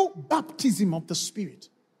true baptism of the Spirit.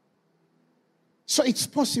 So it's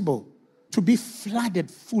possible to be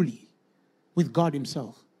flooded fully with God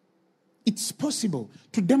himself. It's possible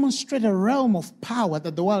to demonstrate a realm of power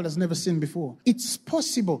that the world has never seen before. It's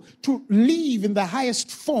possible to live in the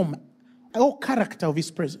highest form or character of his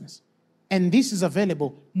presence. And this is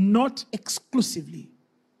available not exclusively,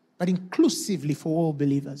 but inclusively for all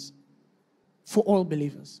believers. For all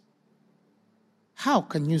believers. How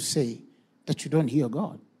can you say that you don't hear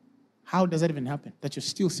God? How does that even happen? That you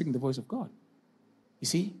still sing the voice of God? You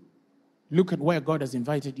see? Look at where God has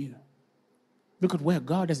invited you. Look at where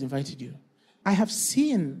God has invited you. I have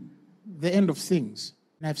seen the end of things.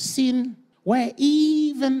 And I've seen where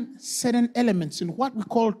even certain elements in what we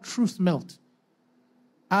call truth melt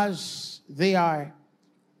as they are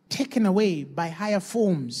taken away by higher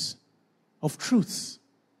forms of truths.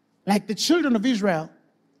 Like the children of Israel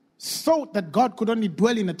thought that God could only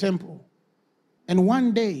dwell in a temple. And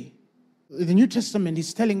one day, the New Testament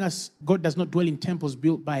is telling us God does not dwell in temples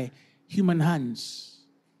built by human hands,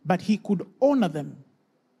 but he could honor them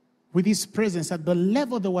with his presence at the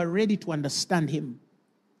level they were ready to understand him.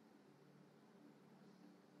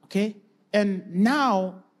 Okay? And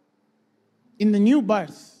now, in the new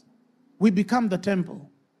birth, we become the temple.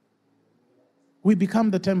 We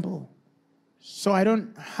become the temple. So I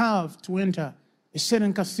don't have to enter a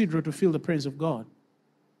certain cathedral to feel the presence of God,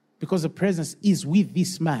 because the presence is with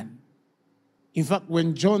this man. In fact,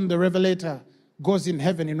 when John the Revelator goes in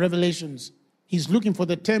heaven in Revelations, he's looking for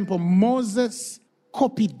the temple Moses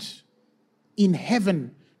copied in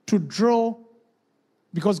heaven to draw,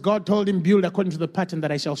 because God told him, build according to the pattern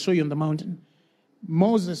that I shall show you on the mountain.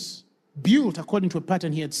 Moses built according to a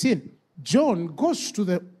pattern he had seen. John goes to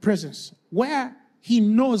the presence where he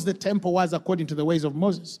knows the temple was according to the ways of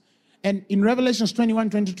Moses. And in Revelation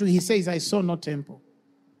 21:22, he says, I saw no temple.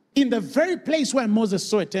 In the very place where Moses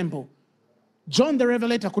saw a temple, John the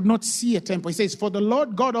Revelator could not see a temple. He says, for the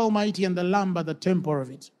Lord God Almighty and the Lamb are the temple of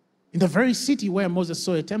it. In the very city where Moses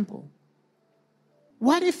saw a temple.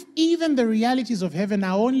 What if even the realities of heaven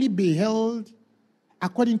are only beheld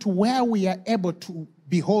according to where we are able to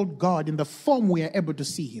behold God in the form we are able to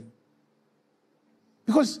see him?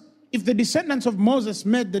 Because if the descendants of Moses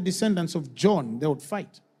met the descendants of John, they would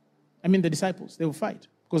fight. I mean the disciples, they would fight.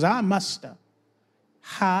 Because our master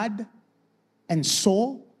had and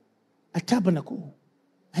saw a tabernacle.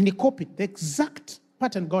 And he copied the exact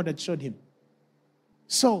pattern God had showed him.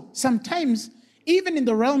 So sometimes, even in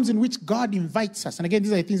the realms in which God invites us, and again,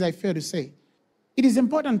 these are the things I fear to say, it is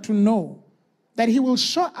important to know that he will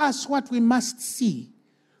show us what we must see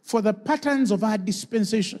for the patterns of our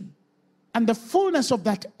dispensation. And the fullness of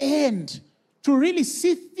that end, to really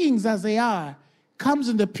see things as they are, comes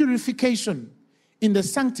in the purification, in the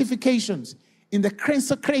sanctifications, in the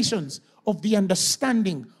consecrations of the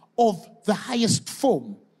understanding of the highest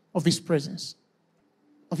form of his presence.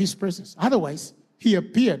 Of his presence. Otherwise, he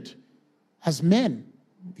appeared as men.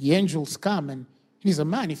 The angels come and he's a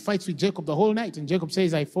man. He fights with Jacob the whole night. And Jacob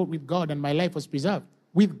says, I fought with God and my life was preserved.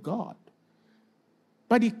 With God.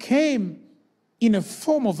 But he came in a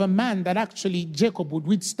form of a man that actually Jacob would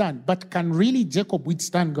withstand. But can really Jacob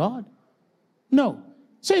withstand God? No.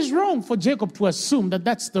 So it's wrong for Jacob to assume that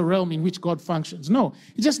that's the realm in which God functions. No.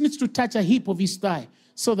 He just needs to touch a hip of his thigh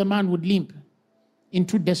so the man would limp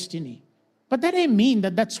into destiny. But that ain't mean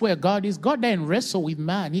that that's where God is. God doesn't wrestle with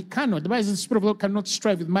man. He cannot. The Bible says the Spirit of God cannot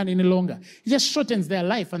strive with man any longer. He just shortens their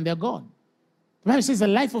life and they're gone. The Bible says the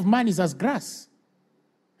life of man is as grass.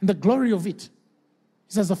 And the glory of it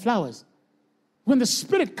is as the flowers. When the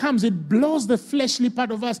Spirit comes, it blows the fleshly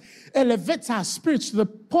part of us, elevates our spirits to the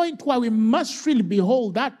point where we must really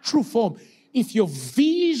behold that true form. If your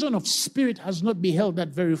vision of spirit has not beheld that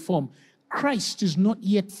very form, Christ is not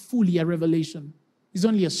yet fully a revelation. He's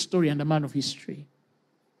only a story and a man of history.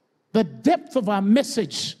 The depth of our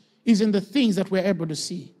message is in the things that we're able to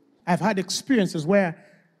see. I've had experiences where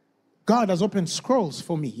God has opened scrolls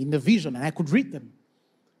for me in the vision and I could read them.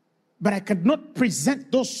 But I could not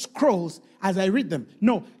present those scrolls as I read them.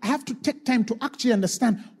 No, I have to take time to actually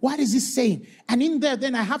understand what is he saying. And in there,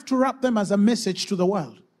 then I have to wrap them as a message to the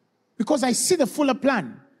world. Because I see the fuller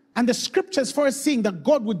plan. And the scriptures first seeing that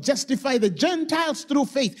God would justify the Gentiles through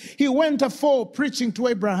faith. He went afore preaching to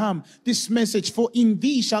Abraham this message, for in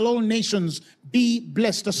thee shall all nations be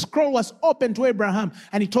blessed. The scroll was open to Abraham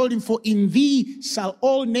and he told him, for in thee shall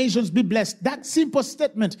all nations be blessed. That simple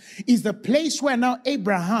statement is the place where now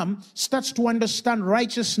Abraham starts to understand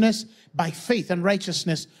righteousness by faith and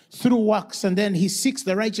righteousness through works. And then he seeks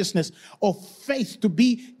the righteousness of faith to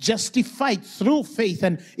be justified through faith.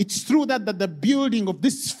 And it's through that the building of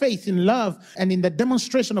this faith in love and in the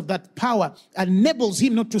demonstration of that power enables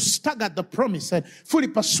him not to stagger the promise, and fully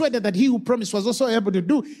persuaded that he who promised was also able to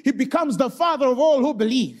do. He becomes the father of all who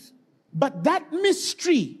believe. But that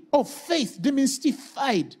mystery of faith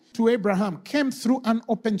demystified to Abraham came through an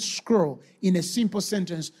open scroll in a simple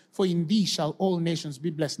sentence, for in thee shall all nations be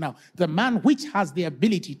blessed. Now, the man which has the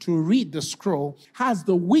ability to read the scroll has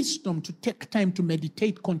the wisdom to take time to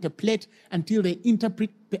meditate, contemplate, until they interpret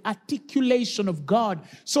the articulation of God,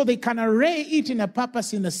 so they can array it in a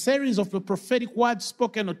purpose in a series of the prophetic words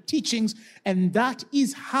spoken or teachings, and that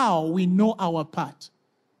is how we know our part.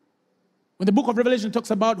 When the book of Revelation talks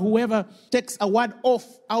about whoever takes a word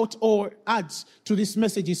out or adds to this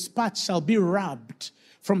message, his part shall be rubbed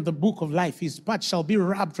from the book of life. His part shall be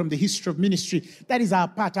rubbed from the history of ministry. That is our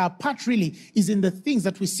part. Our part really is in the things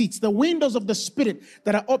that we see. It's the windows of the Spirit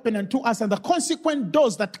that are open unto us and the consequent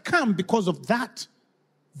doors that come because of that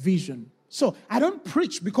vision. So I don't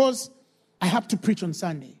preach because I have to preach on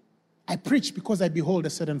Sunday. I preach because I behold a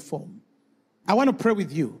certain form. I want to pray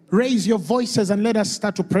with you. Raise your voices and let us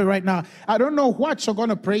start to pray right now. I don't know what you're going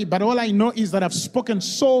to pray, but all I know is that I've spoken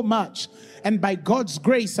so much. And by God's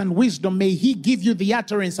grace and wisdom, may he give you the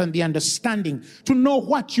utterance and the understanding to know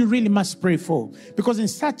what you really must pray for. Because in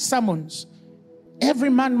such sermons,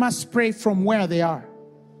 every man must pray from where they are.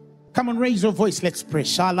 Come on, raise your voice. Let's pray.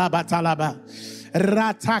 Shalabatalaba.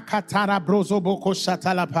 Ratakatara brozoboko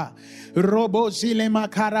shatalapa. Robo zile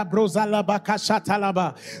makara brozalabaka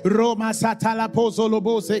shatalaba. Roma satala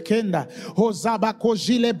pozolobo zekenda. Hozabako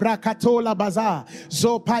jile brakatola baza.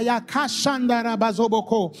 Zopaya kashandara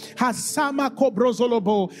bazoboko. Hasama ko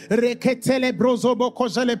brozolobo. Reketele brozoboko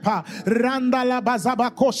zelepa. Randala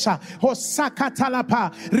bazabakosha.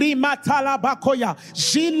 Hosakatalapa. Rimatala bakoya.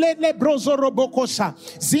 Jile le brozorobokosha.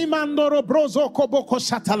 Zimandoro brozoko boko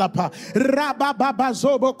shatalapa. Rababa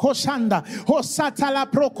zobo koshanda. Hosatala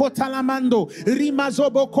prokotala mando.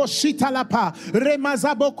 Rimazobo koshitalapa.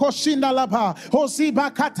 Remazabo koshindalapa.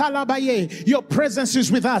 Hosiba katalabaye. Your presence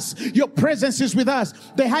is with us. Your presence is with us.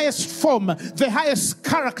 The highest form, the highest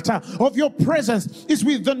character of your presence is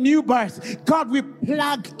with the new birth. God, we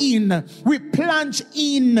plug in, we plunge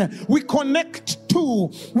in, we connect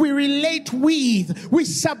to, we relate with, we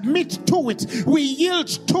submit to it, we yield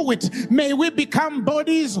to it. May we become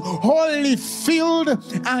bodies wholly filled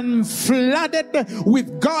and flooded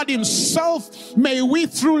with God Himself. May we,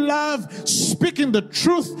 through love, speaking the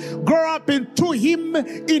truth, grow up into Him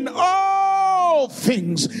in all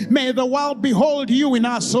things. May the world behold You in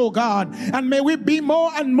us, oh God, and may we be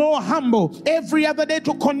more and more humble every other day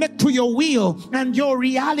to connect to Your will and Your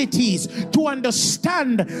realities, to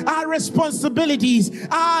understand our responsibilities,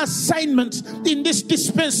 our assignments in this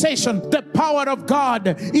dispensation. The power of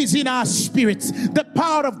God is in our spirits. The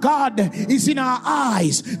power of God is in our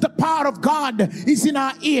eyes. The power of God is in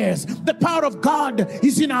our ears. The power of God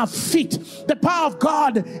is in our feet. The power of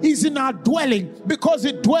God is in our dwelling, because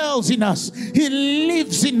it dwells in us. He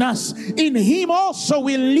lives in us. In Him also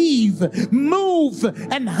we live, move,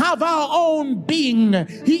 and have our own being.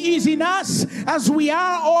 He is in us as we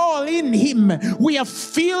are all in Him. We are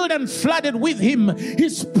filled and flooded with Him.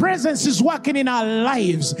 His presence is working in our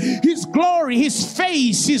lives. His glory, His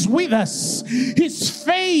face is with us. His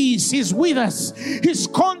face is with us. His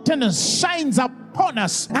countenance shines upon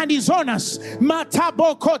us and is on us.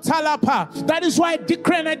 Mataboko talapa. That is why I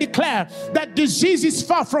decree and I declare that disease is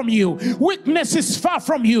far from you, weakness is far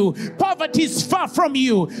from you, poverty is far from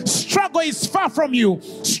you, struggle is far from you,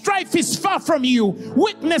 strife is far from you,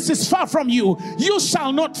 weakness is far from you. You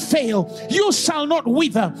shall not fail, you shall not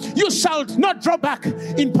wither, you shall not draw back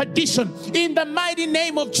in perdition. In the mighty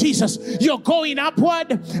name of Jesus, you're going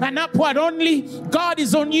upward and upward only. God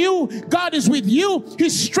is on you, God is with you,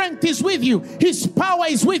 His strength is with you, His power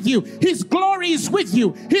is with you, His glory is with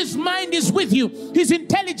you, His mind is with you, His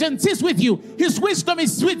intelligence is with you, His wisdom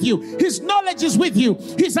is with you, His knowledge is with you,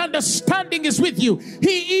 His understanding is with you.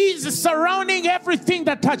 He is surrounding everything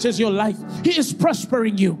that touches your life. He is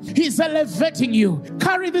prospering you. He is elevating you.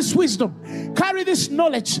 Carry this wisdom, carry this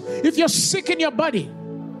knowledge. If you're sick in your body,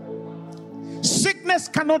 sickness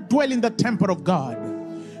cannot dwell in the temple of God,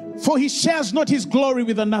 for He shares not His glory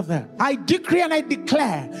with another. I decree and I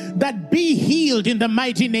declare that be healed in the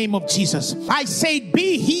mighty name of Jesus. I say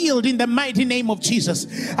be healed in the mighty name of Jesus.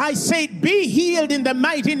 I say be healed in the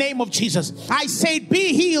mighty name of Jesus. I say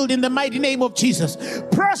be healed in the mighty name of Jesus.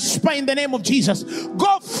 Prosper in the name of Jesus.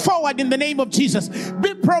 Go forward in the name of Jesus.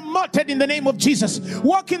 Be promoted in the name of Jesus.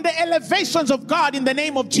 Walk in the elevations of God in the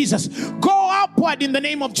name of Jesus. Go upward in the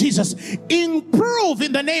name of Jesus. Improve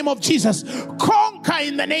in the name of Jesus. Conquer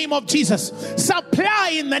in the name of Jesus. Supply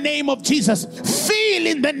in the name of Jesus. Feel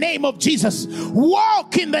in the name of Jesus.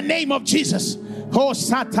 Walk in the name of Jesus. Oh,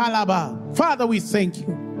 Satalaba. Father, we thank you.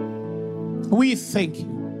 We thank you.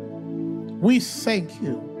 We thank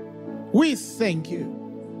you. We thank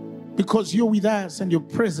you, because you're with us and your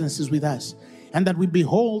presence is with us, and that we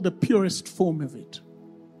behold the purest form of it.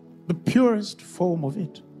 The purest form of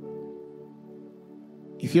it.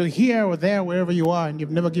 If you're here or there, wherever you are, and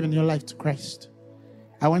you've never given your life to Christ,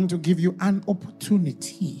 I want to give you an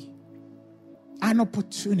opportunity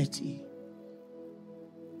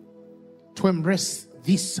to embrace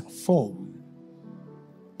this form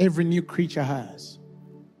every new creature has.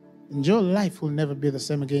 And your life will never be the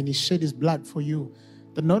same again. He shed His blood for you,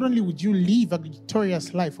 that not only would you live a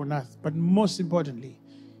victorious life on earth, but most importantly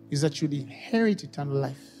is that you'd inherit eternal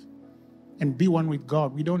life and be one with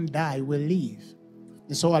God. We don't die, we live.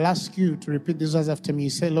 And so I'll ask you to repeat this words after me. You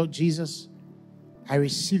say, Lord Jesus, I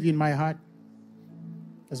receive you in my heart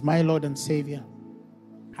as my Lord and Savior.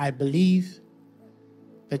 I believe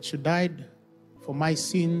that you died for my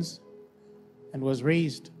sins and was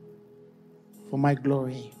raised for my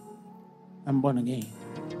glory. I'm born again.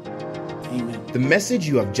 Amen. The message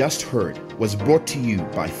you have just heard was brought to you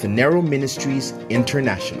by Phaneroo Ministries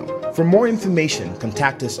International. For more information,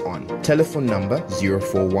 contact us on telephone number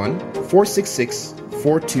 041 466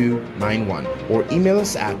 4291 or email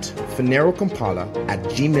us at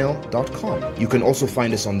phanerocompala@gmail.com. You can also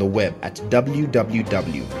find us on the web at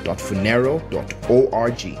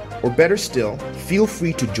www.phanero.org. Or better still, feel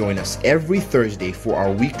free to join us every Thursday for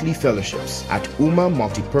our weekly fellowships at Uma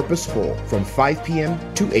Multipurpose Hall from 5 p.m.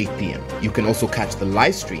 to 8 p.m. You can also catch the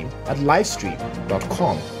live stream at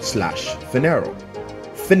livestream.com/Phaneroo.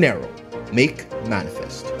 Phaneroo, make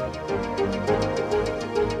manifest.